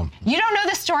you don't know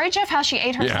the story, Jeff, how she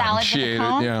ate her salad with a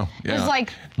comb? It was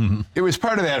like... It was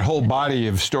part of that whole body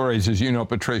of stories, as you know,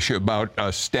 Patricia, about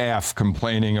staff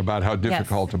complaining about how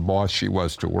difficult a boss she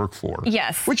was to work for.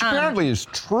 Yes. Which apparently is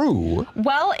true.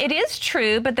 Well, it is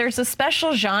true, but there's a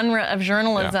special genre of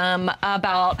journalism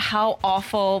about how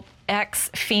awful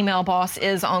ex-female boss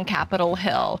is on Capitol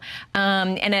Hill.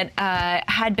 And it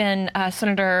had been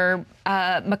Senator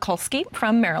Mikulski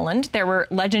from Maryland. There were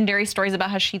legendary stories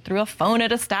about how she threw a phone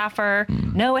at a staffer.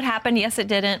 No, it happened. Yes, it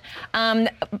didn't.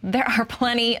 There are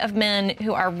plenty of men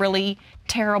who are really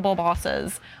terrible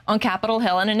bosses on Capitol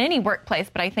Hill and in any workplace,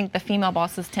 but I think the female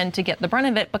bosses tend to get the brunt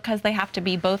of it because they have to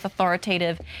be both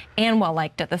authoritative and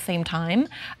well-liked at the same time.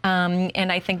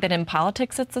 And I think that in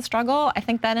politics it's a struggle. I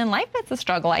think that in life it's a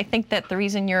struggle. I think that the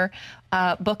reason your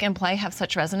book and play have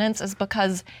such resonance is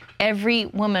because every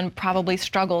woman probably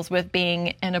struggles with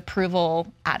being an approval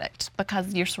addict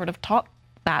because you're sort of taught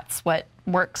that's what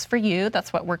works for you.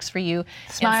 That's what works for you.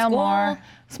 Smile more.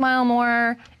 Smile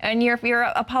more. And if you're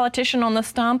a politician on the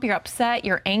stump, you're upset,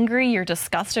 you're angry, you're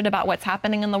disgusted about what's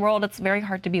happening in the world. It's very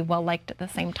hard to be well-liked at the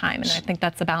same time. And I think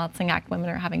that's a balancing act women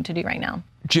are having to do right now.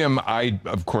 Jim, I,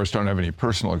 of course, don't have any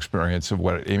personal experience of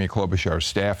what Amy Klobuchar's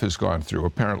staff has gone through.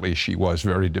 Apparently, she was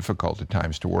very difficult at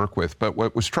times to work with. But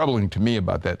what was troubling to me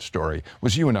about that story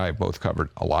was you and I both covered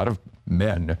a lot of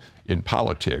men in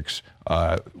politics.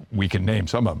 We can name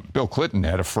some of them. Bill Clinton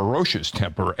had a ferocious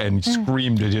temper and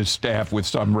screamed at his staff with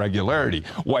some regularity.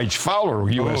 Wyche Fowler,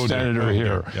 U.S. Senator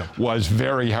here, was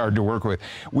very hard to work with.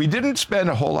 We didn't spend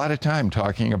a whole lot of time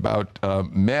talking about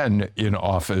men in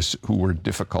office who were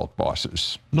difficult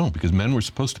bosses. No, because men were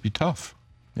supposed to be tough.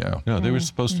 No, they were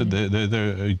supposed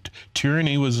to.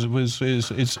 Tyranny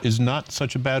is not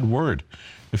such a bad word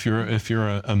if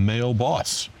you're a male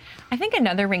boss. I think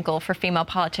another wrinkle for female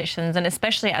politicians, and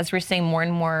especially as we're seeing more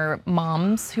and more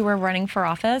moms who are running for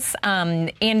office,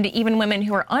 and even women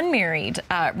who are unmarried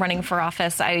running for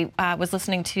office. I was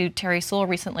listening to Terry Sewell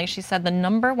recently. She said the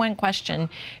number one question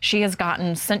she has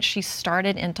gotten since she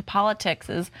started into politics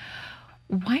is,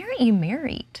 why aren't you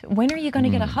married? When are you going to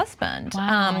get a husband?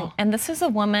 Wow. And this is a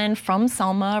woman from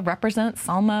Selma, represents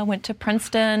Selma, went to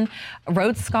Princeton,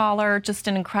 Rhodes Scholar, just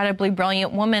an incredibly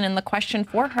brilliant woman. And the question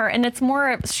for her, and it's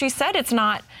more, she said it's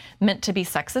not meant to be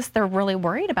sexist. They're really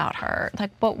worried about her.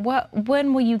 Like, but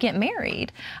when will you get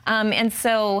married? And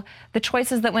so the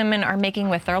choices that women are making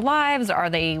with their lives, are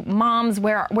they moms?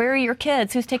 Where are your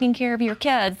kids? Who's taking care of your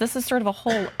kids? This is sort of a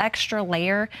whole extra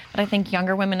layer that I think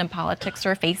younger women in politics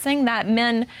are facing that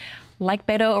men like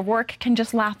Beto O'Rourke can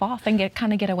just laugh off and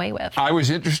kind of get away with. I was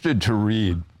interested to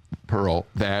read, Pearl,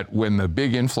 that when the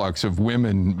big influx of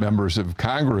women members of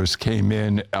Congress came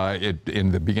in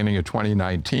the beginning of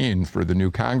 2019 for the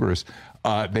new Congress,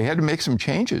 they had to make some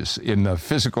changes in the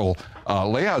physical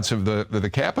layouts of the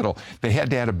Capitol. They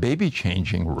had to add a baby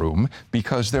changing room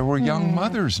because there were young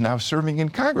mothers now serving in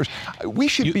Congress. We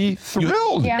should be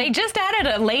thrilled. They just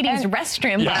added a ladies'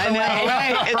 restroom, by the way.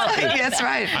 Right. That's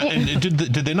right. And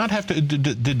did they not have to?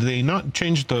 Did they not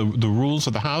change the rules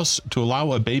of the House to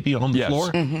allow a baby on the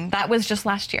floor? That was just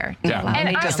last year.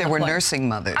 Because there were nursing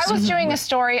mothers. I was doing a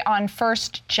story on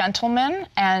First Gentlemen,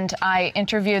 and I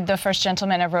interviewed the First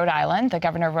Gentleman of Rhode Island. The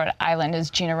governor of Rhode Island is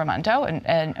Gina Raimondo,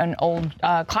 an old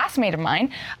old classmate of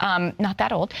mine, not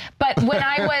that old, but when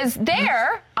I was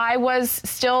there, I was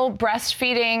still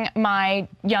breastfeeding my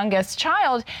youngest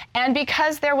child, and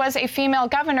because there was a female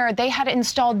governor, they had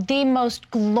installed the most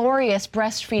glorious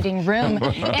breastfeeding room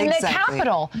in the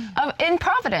capital in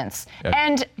Providence. Yeah.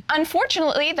 And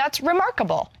unfortunately, that's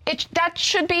remarkable. That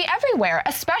should be everywhere,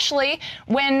 especially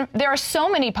when there are so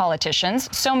many politicians,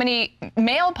 so many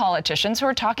male politicians who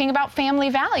are talking about family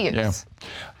values. Yeah.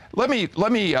 Let me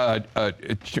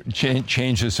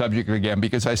change the subject again,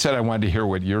 because I said I wanted to hear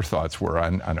what your thoughts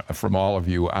were from all of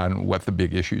you on what the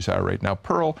big issues are right now.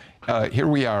 Pearl, here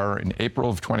we are in April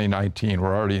of 2019.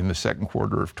 We're already in the second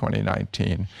quarter of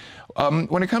 2019.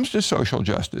 When it comes to social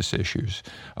justice issues,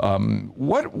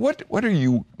 what are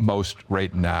you most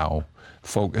right now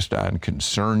focused on,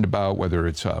 concerned about, whether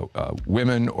it's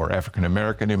women or African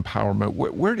American empowerment?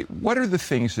 What are the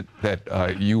things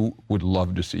that you would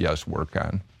love to see us work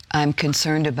on? I'm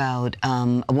concerned about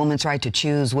a woman's right to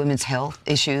choose, women's health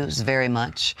issues very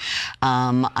much.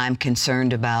 I'm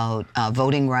concerned about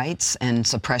voting rights and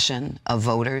suppression of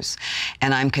voters.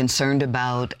 And I'm concerned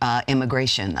about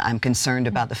immigration. I'm concerned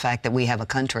about the fact that we have a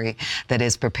country that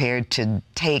is prepared to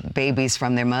take babies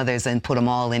from their mothers and put them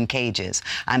all in cages.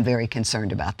 I'm very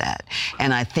concerned about that.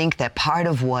 And I think that part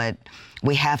of what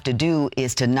we have to do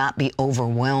is to not be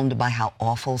overwhelmed by how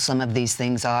awful some of these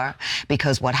things are,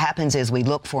 because what happens is we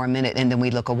look for a minute and then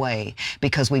we look away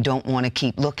because we don't want to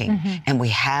keep looking. And we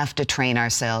have to train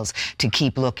ourselves to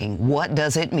keep looking. What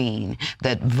does it mean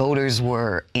that voters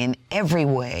were in every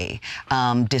way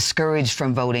discouraged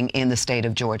from voting in the state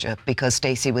of Georgia because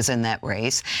Stacey was in that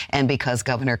race and because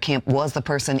Governor Kemp was the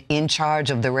person in charge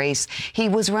of the race he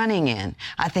was running in?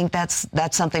 I think that's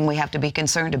something we have to be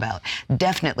concerned about.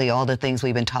 Definitely all the things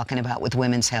we've been talking about with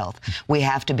women's health. We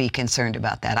have to be concerned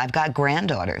about that. I've got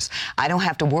granddaughters. I don't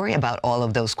have to worry about all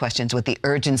of those questions with the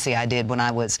urgency I did when I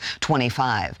was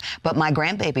 25, but my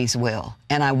grandbabies will,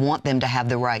 and I want them to have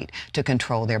the right to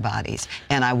control their bodies.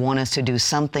 And I want us to do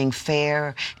something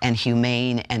fair and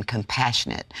humane and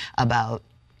compassionate about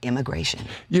immigration.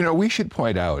 You know, we should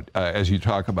point out, as you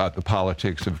talk about the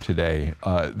politics of today,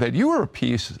 that you are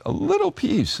a little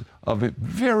piece of a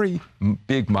very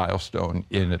big milestone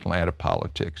in Atlanta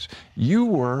politics. You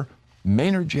were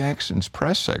Maynard Jackson's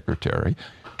press secretary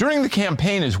during the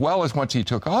campaign as well as once he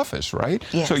took office, right?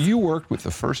 Yes. So you worked with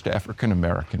the first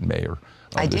African-American mayor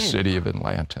of the city of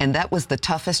Atlanta. And that was the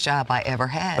toughest job I ever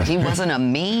had. He wasn't a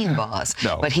mean boss,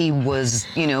 but he was,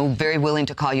 very willing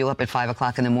to call you up at 5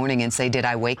 o'clock in the morning and say, "Did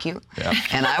I wake you?" Yeah.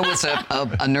 And I was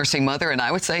a nursing mother, and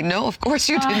I would say, "No, of course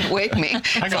you didn't wake me."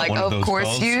 It's like, "Of course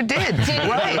calls. You did."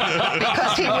 Right.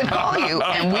 Because he would call you.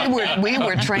 And we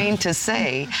were trained to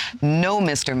say, "No,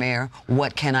 Mr. Mayor,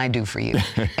 what can I do for you?"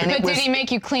 And but did he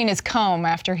make you clean his comb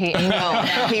after he ate? No,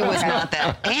 he was not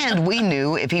that. And we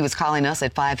knew if he was calling us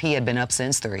at 5, he had been up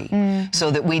since 3.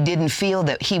 So that we didn't feel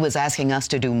that he was asking us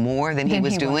to do more than he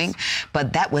was doing.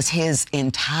 But that was his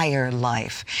entire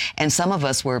life. And some of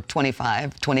us were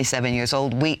 25, 27 years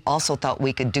old. We also thought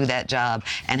we could do that job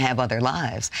and have other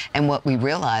lives. And what we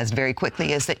realized very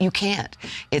quickly is that you can't.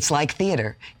 It's like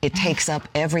theater. It takes up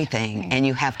everything. And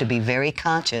you have to be very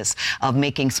conscious of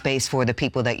making space for the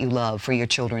people that you love, for your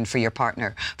children, for your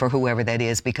partner, for whoever that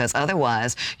is, because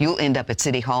otherwise you'll end up at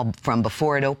City Hall from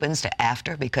before it opens to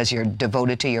after because you're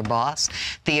devoted to your boss.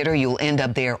 Theater, you'll end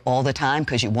up there all the time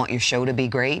because you want your show to be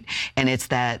great. And it's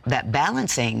that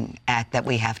balancing act that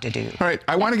we have to do. All right,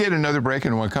 I want to get another break,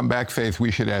 and when we come back, Faith, we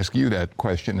should ask you that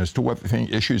question as to what the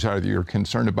issues are that you're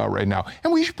concerned about right now.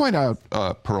 And we should point out,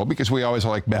 Pearl, because we always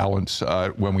like balance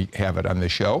when we have it on the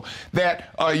show,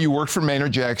 that you worked for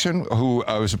Maynard Jackson, who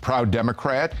was a proud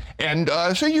Democrat, and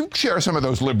so you share some of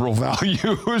those liberal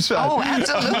values. Oh,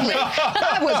 absolutely.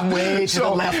 I was way to the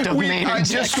left of Maynard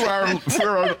Jackson.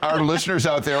 For our listeners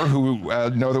out there who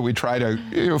know that we try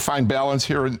to find balance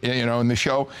here, in the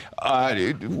show,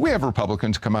 we have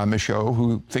Republicans come on the show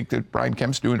who think that Brian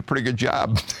Kemp's doing a pretty good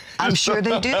job. I'm sure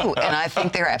they do, and I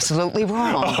think they're absolutely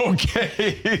wrong.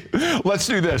 Okay, let's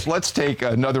do this. Let's take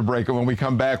another break, and when we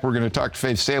come back, we're going to talk to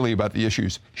Faith Salie about the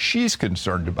issues she's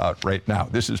concerned about right now.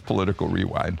 This is Political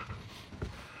Rewind.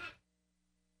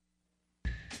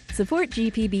 Support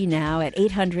GPB now at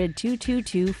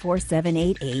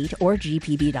 800-222-4788 or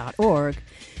gpb.org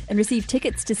and receive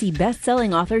tickets to see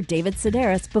best-selling author David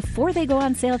Sedaris before they go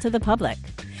on sale to the public.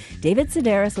 David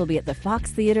Sedaris will be at the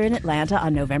Fox Theater in Atlanta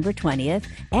on November 20th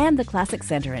and the Classic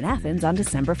Center in Athens on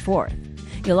December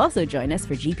 4th. You'll also join us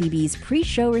for GPB's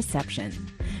pre-show reception.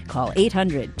 Call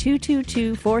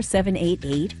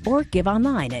 800-222-4788 or give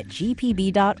online at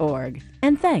gpb.org.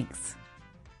 And thanks.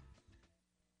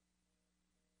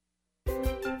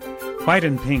 White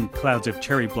and pink clouds of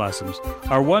cherry blossoms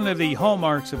are one of the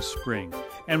hallmarks of spring,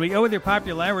 and we owe their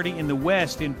popularity in the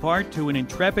West in part to an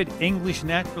intrepid English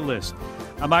naturalist.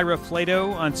 I'm Ira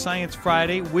Flato. On Science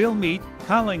Friday, we'll meet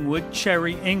Collingwood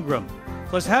Cherry Ingram.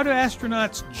 Plus, how do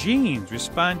astronauts' genes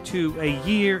respond to a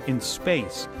year in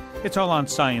space? It's all on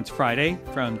Science Friday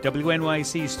from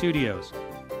WNYC Studios.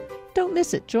 Don't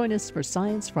miss it. Join us for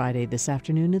Science Friday this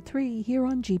afternoon at 3 here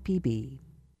on GPB.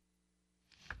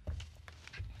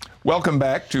 Welcome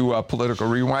back to Political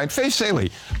Rewind. Faye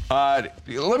Salie,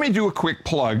 let me do a quick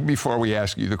plug before we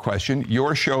ask you the question.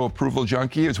 Your show, Approval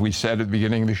Junkie, as we said at the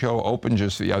beginning of the show, opened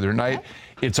just the other night.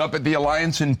 It's up at the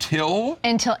Alliance until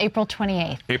April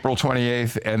 28th. April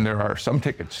 28th, and there are some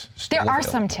tickets still There are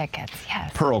available. some tickets,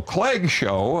 yes. Pearl Clegg's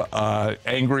show,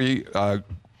 angry,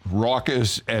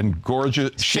 raucous, and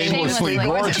gorgeous, shamelessly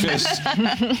gorgeous.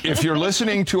 If you're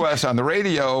listening to us on the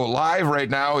radio live right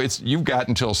now, you've got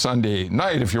until Sunday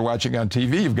night. If you're watching on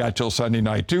TV, you've got till Sunday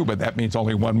night too, but that means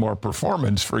only one more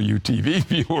performance for you TV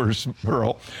viewers,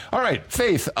 Pearl. All right,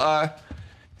 Faith, the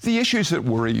issues that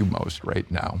worry you most right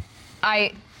now.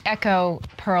 I echo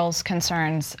Pearl's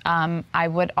concerns. I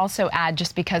would also add,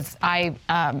 just because I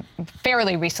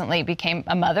fairly recently became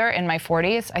a mother in my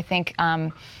 40s, I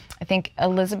think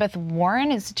Elizabeth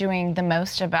Warren is doing the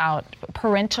most about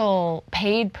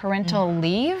paid parental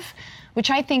leave, which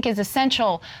I think is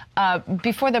essential.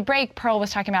 Before the break, Pearl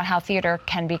was talking about how theater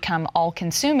can become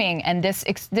all-consuming, and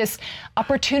this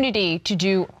opportunity to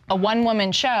do a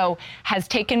one-woman show has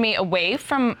taken me away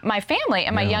from my family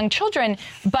and my young children.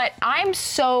 But I'm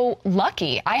so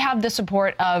lucky. I have the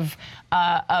support of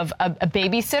a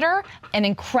babysitter, an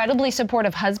incredibly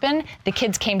supportive husband. The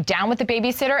kids came down with the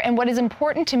babysitter, and what is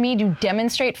important to me to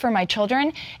demonstrate for my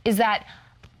children is that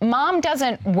Mom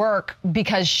doesn't work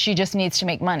because she just needs to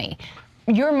make money.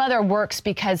 Your mother works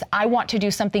because I want to do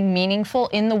something meaningful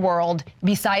in the world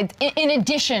besides, in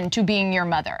addition to being your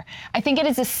mother. I think it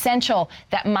is essential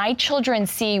that my children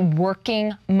see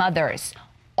working mothers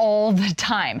all the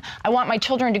time. I want my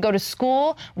children to go to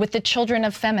school with the children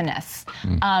of feminists,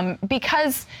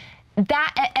 because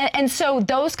so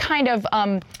those kind of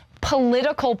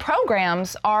political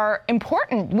programs are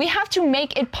important. We have to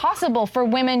make it possible for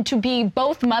women to be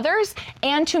both mothers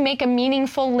and to make a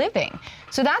meaningful living.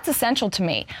 So that's essential to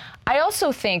me. I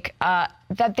also think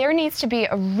that there needs to be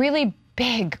a really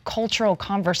big cultural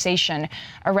conversation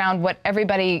around what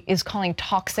everybody is calling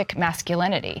toxic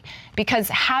masculinity. Because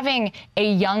having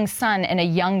a young son and a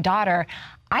young daughter,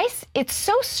 it's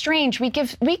so strange. We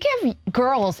give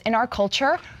girls in our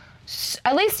culture,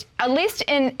 at least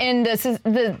in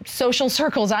the social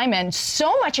circles I'm in,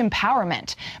 so much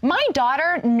empowerment. My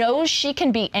daughter knows she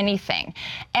can be anything.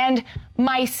 And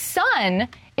my son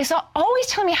is always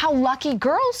telling me how lucky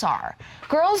girls are.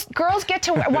 Girls get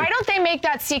to, why don't they make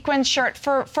that sequin shirt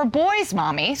for boys,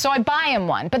 Mommy? So I buy him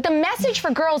one. But the message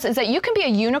for girls is that you can be a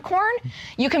unicorn,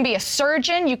 you can be a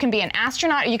surgeon, you can be an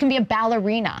astronaut, or you can be a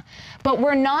ballerina. But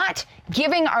we're not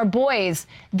giving our boys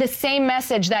the same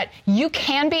message that you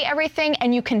can be everything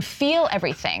and you can feel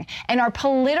everything. And our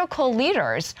political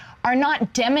leaders are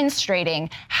not demonstrating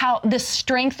how the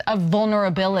strength of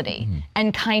vulnerability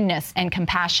and kindness and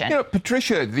compassion. You know,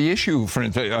 Patricia, the issue, for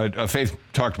instance, Faith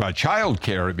talked about child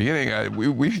care at the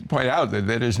beginning. We should point out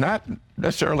that is not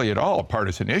necessarily at all a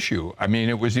partisan issue. I mean,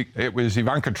 it was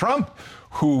Ivanka Trump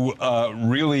who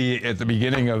really, at the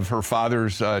beginning of her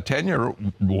father's tenure,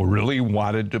 really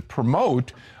wanted to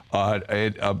promote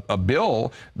a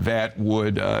bill that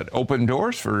would open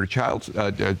doors for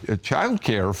child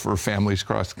care for families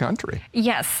across the country.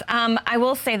 Yes. I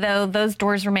will say, though, those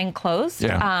doors remain closed.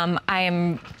 Yeah. I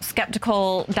am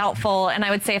skeptical, doubtful, and I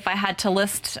would say if I had to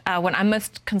list what I'm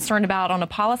most concerned about on a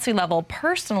policy level,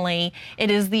 personally, it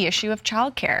is the issue of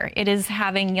child care. It is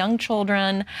having young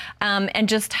children and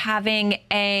just having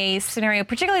a scenario,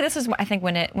 particularly this is, I think,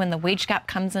 when the wage gap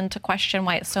comes into question,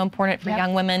 why it's so important for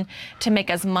young women to make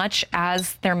as much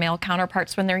as their male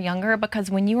counterparts when they're younger,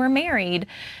 because when you are married,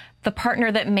 the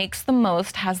partner that makes the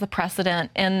most has the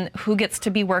precedent in who gets to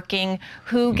be working,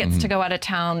 who gets to go out of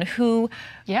town, who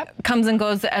comes and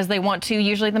goes as they want to.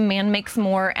 Usually the man makes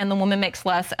more and the woman makes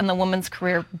less, and the woman's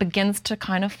career begins to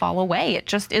kind of fall away. It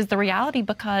just is the reality,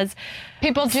 because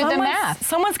people do the math.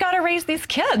 Someone's got to raise these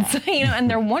kids,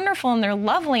 and they're wonderful and they're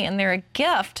lovely and they're a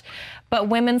gift. But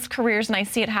women's careers, and I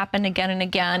see it happen again and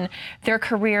again, their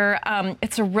career,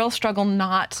 it's a real struggle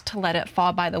not to let it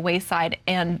fall by the wayside.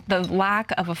 And the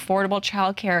lack of affordable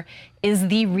childcare is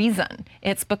the reason.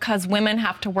 It's because women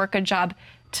have to work a job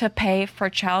to pay for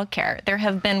childcare. There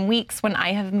have been weeks when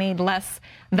I have made less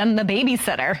than the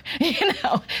babysitter.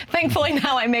 Thankfully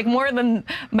now I make more than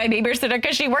my babysitter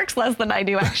because she works less than I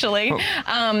do, actually.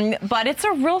 But it's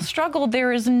a real struggle.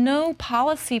 There is no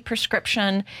policy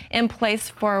prescription in place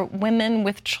for women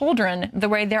with children the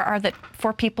way there are that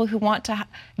for people who want to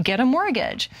get a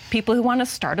mortgage, people who want to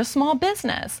start a small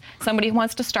business, somebody who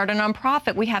wants to start a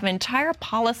nonprofit. We have entire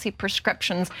policy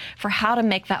prescriptions for how to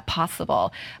make that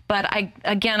possible. But I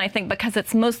think because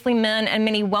it's mostly men and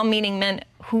many well-meaning men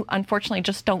who unfortunately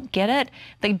just don't get it,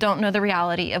 they don't know the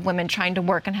reality of women trying to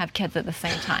work and have kids at the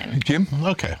same time. Jim?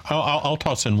 Okay, I'll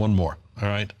toss in one more. All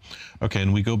right. Okay,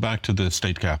 and we go back to the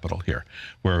state capitol here,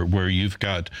 where you've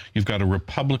got a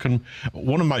Republican.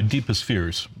 One of my deepest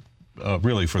fears,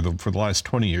 really for the last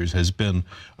 20 years, has been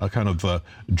a kind of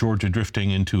Georgia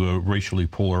drifting into a racially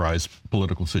polarized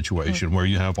political situation where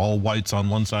you have all whites on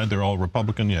one side, they're all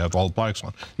Republican, you have all blacks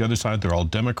on the other side, they're all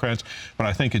Democrats. But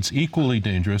I think it's equally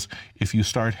dangerous if you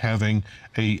start having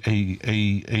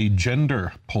a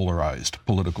gender polarized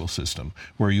political system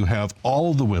where you have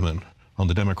all the women on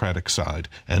the Democratic side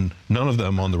and none of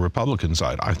them on the Republican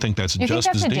side. I think that's you just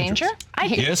think that's as a dangerous.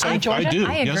 Danger? Yes, I do. I agree.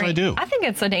 Yes, I do. I think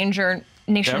it's a danger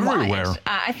nationwide. Everywhere.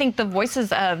 I think the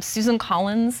voices of Susan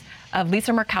Collins, of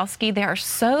Lisa Murkowski, they are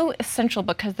so essential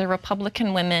because they're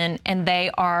Republican women and they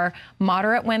are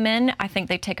moderate women. I think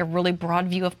they take a really broad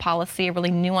view of policy, a really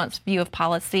nuanced view of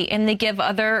policy, and they give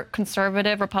other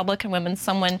conservative Republican women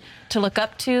someone to look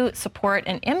up to, support,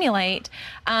 and emulate.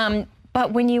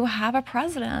 But when you have a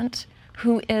president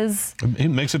who is... It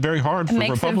makes it very hard for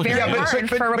Republicans. It makes it very hard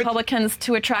for Republicans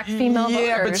to attract female voters.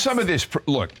 Yeah, but some of this,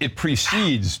 look, it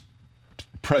precedes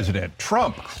President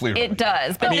Trump, clearly. It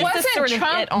does. But wasn't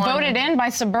Trump voted in by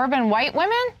suburban white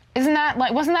women? Wasn't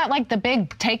that like the big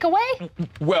takeaway?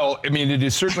 Well, I mean, it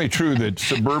is certainly true that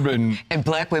suburban and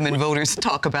black women voters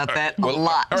talk about that a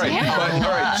lot. All right, Yeah.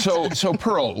 all right. So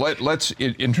Pearl, let's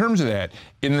in terms of that,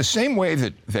 in the same way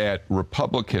that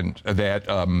Republicans have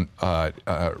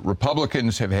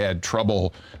had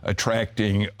trouble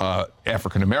attracting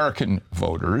African American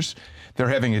voters, they're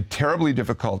having a terribly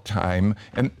difficult time,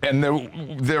 and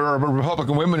there are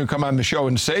Republican women who come on the show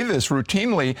and say this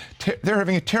routinely. They're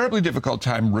having a terribly difficult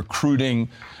time recruiting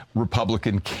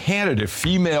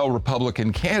female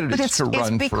Republican candidates to run for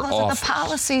office. It's because of the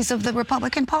policies of the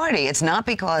Republican Party. It's not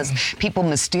because people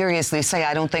mysteriously say,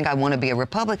 I don't think I want to be a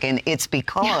Republican. It's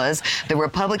because the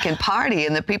Republican Party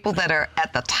and the people that are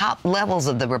at the top levels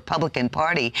of the Republican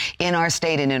Party in our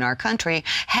state and in our country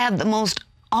have the most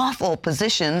awful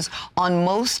positions on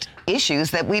most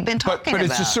issues that we've been talking about.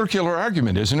 But it's a circular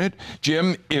argument, isn't it?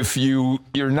 Jim, if you're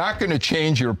not going to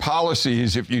change your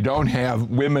policies if you don't have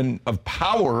women of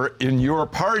power in your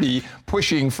party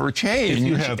pushing for change.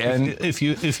 If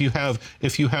you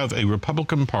have a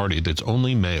Republican Party that's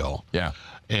only male,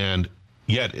 and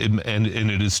yet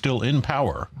it is still in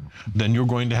power, then you're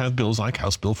going to have bills like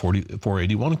House Bill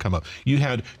 481 come up. You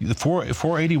had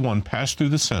 481 passed through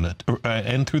the Senate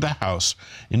and through the House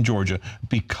in Georgia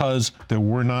because there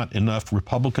were not enough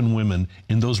Republican women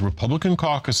in those Republican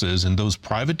caucuses and those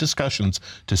private discussions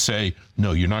to say,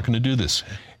 no, you're not going to do this.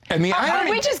 And the are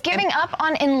we just giving up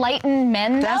on enlightened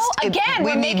men, though? Again,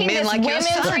 we're making this like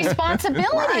women's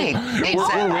responsibility. Right. Exactly.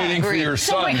 We're waiting for your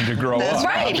son to grow up.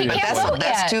 Right. He can't vote yet.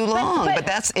 That's too long, but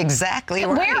that's exactly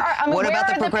right. What about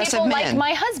the progressive men? Like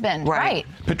my husband? Right.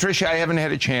 Patricia, I haven't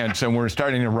had a chance, and we're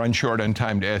starting to run short on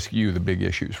time to ask you the big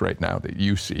issues right now that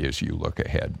you see as you look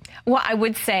ahead. Well, I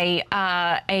would say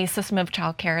a system of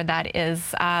childcare that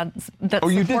is that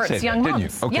supports young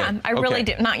moms. Okay. Yeah, I really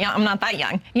do. Not young. I'm not that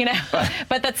young,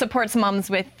 but that supports moms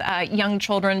with young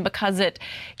children, because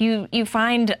you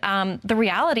find the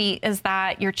reality is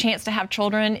that your chance to have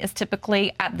children is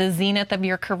typically at the zenith of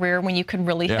your career when you can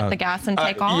really hit the gas and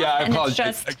take off. And it's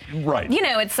just right.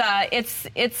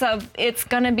 It's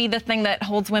going to be the thing that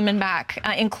holds women back,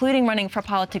 including running for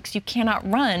politics. You cannot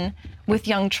run with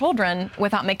young children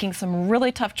without making some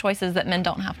really tough choices that men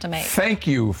don't have to make. Thank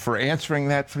you for answering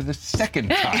that for the second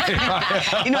time.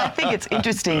 I think it's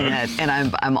interesting that, and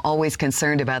I'm always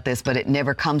concerned about this, but it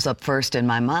never comes up first in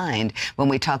my mind when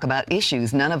we talk about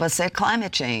issues. None of us said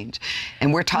climate change.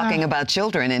 And we're talking about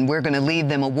children, and we're going to leave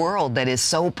them a world that is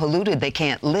so polluted they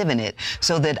can't live in it.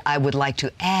 So that I would like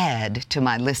to add to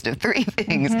my list of 3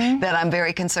 things that I'm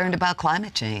very concerned about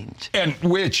climate change. And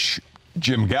which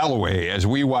Jim Galloway, as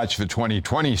we watch the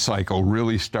 2020 cycle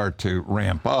really start to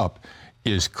ramp up,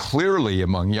 is clearly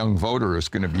among young voters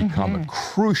going to become a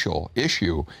crucial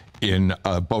issue in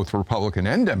both Republican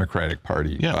and Democratic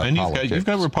Party and politics. you've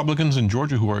got Republicans in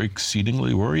Georgia who are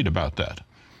exceedingly worried about that.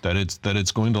 that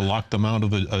it's going to lock them out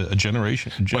of a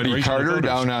generation. Buddy Carter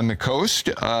down on the coast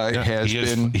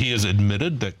he has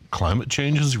admitted that climate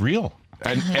change is real.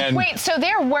 And wait, so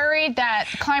they're worried that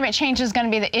climate change is going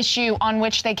to be the issue on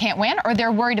which they can't win, or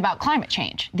they're worried about climate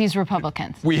change, these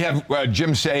Republicans? we have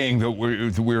Jim saying that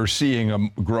we're seeing a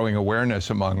growing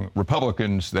awareness among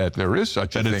Republicans that there is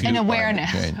such a thing as climate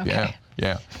awareness. change. Okay.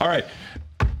 Yeah. All right.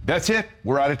 That's it.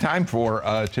 We're out of time for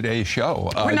today's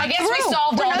show. I guess we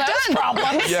solved all those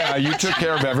problems. Yeah, you took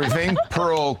care of everything.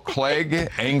 Pearl Clegg,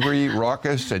 angry,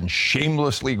 raucous, and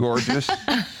shamelessly gorgeous.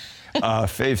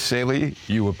 Faith Salie,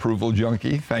 you approval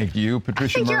junkie. Thank you.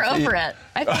 Patricia I think Murphy. you're over it.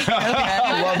 I think you're over it.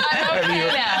 I love I'm having okay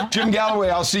you. now. Jim Galloway,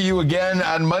 I'll see you again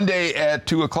on Monday at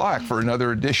 2 o'clock for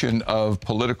another edition of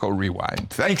Political Rewind.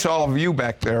 Thanks all of you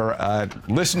back there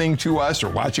listening to us or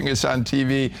watching us on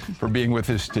TV for being with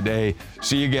us today.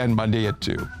 See you again Monday at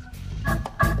 2.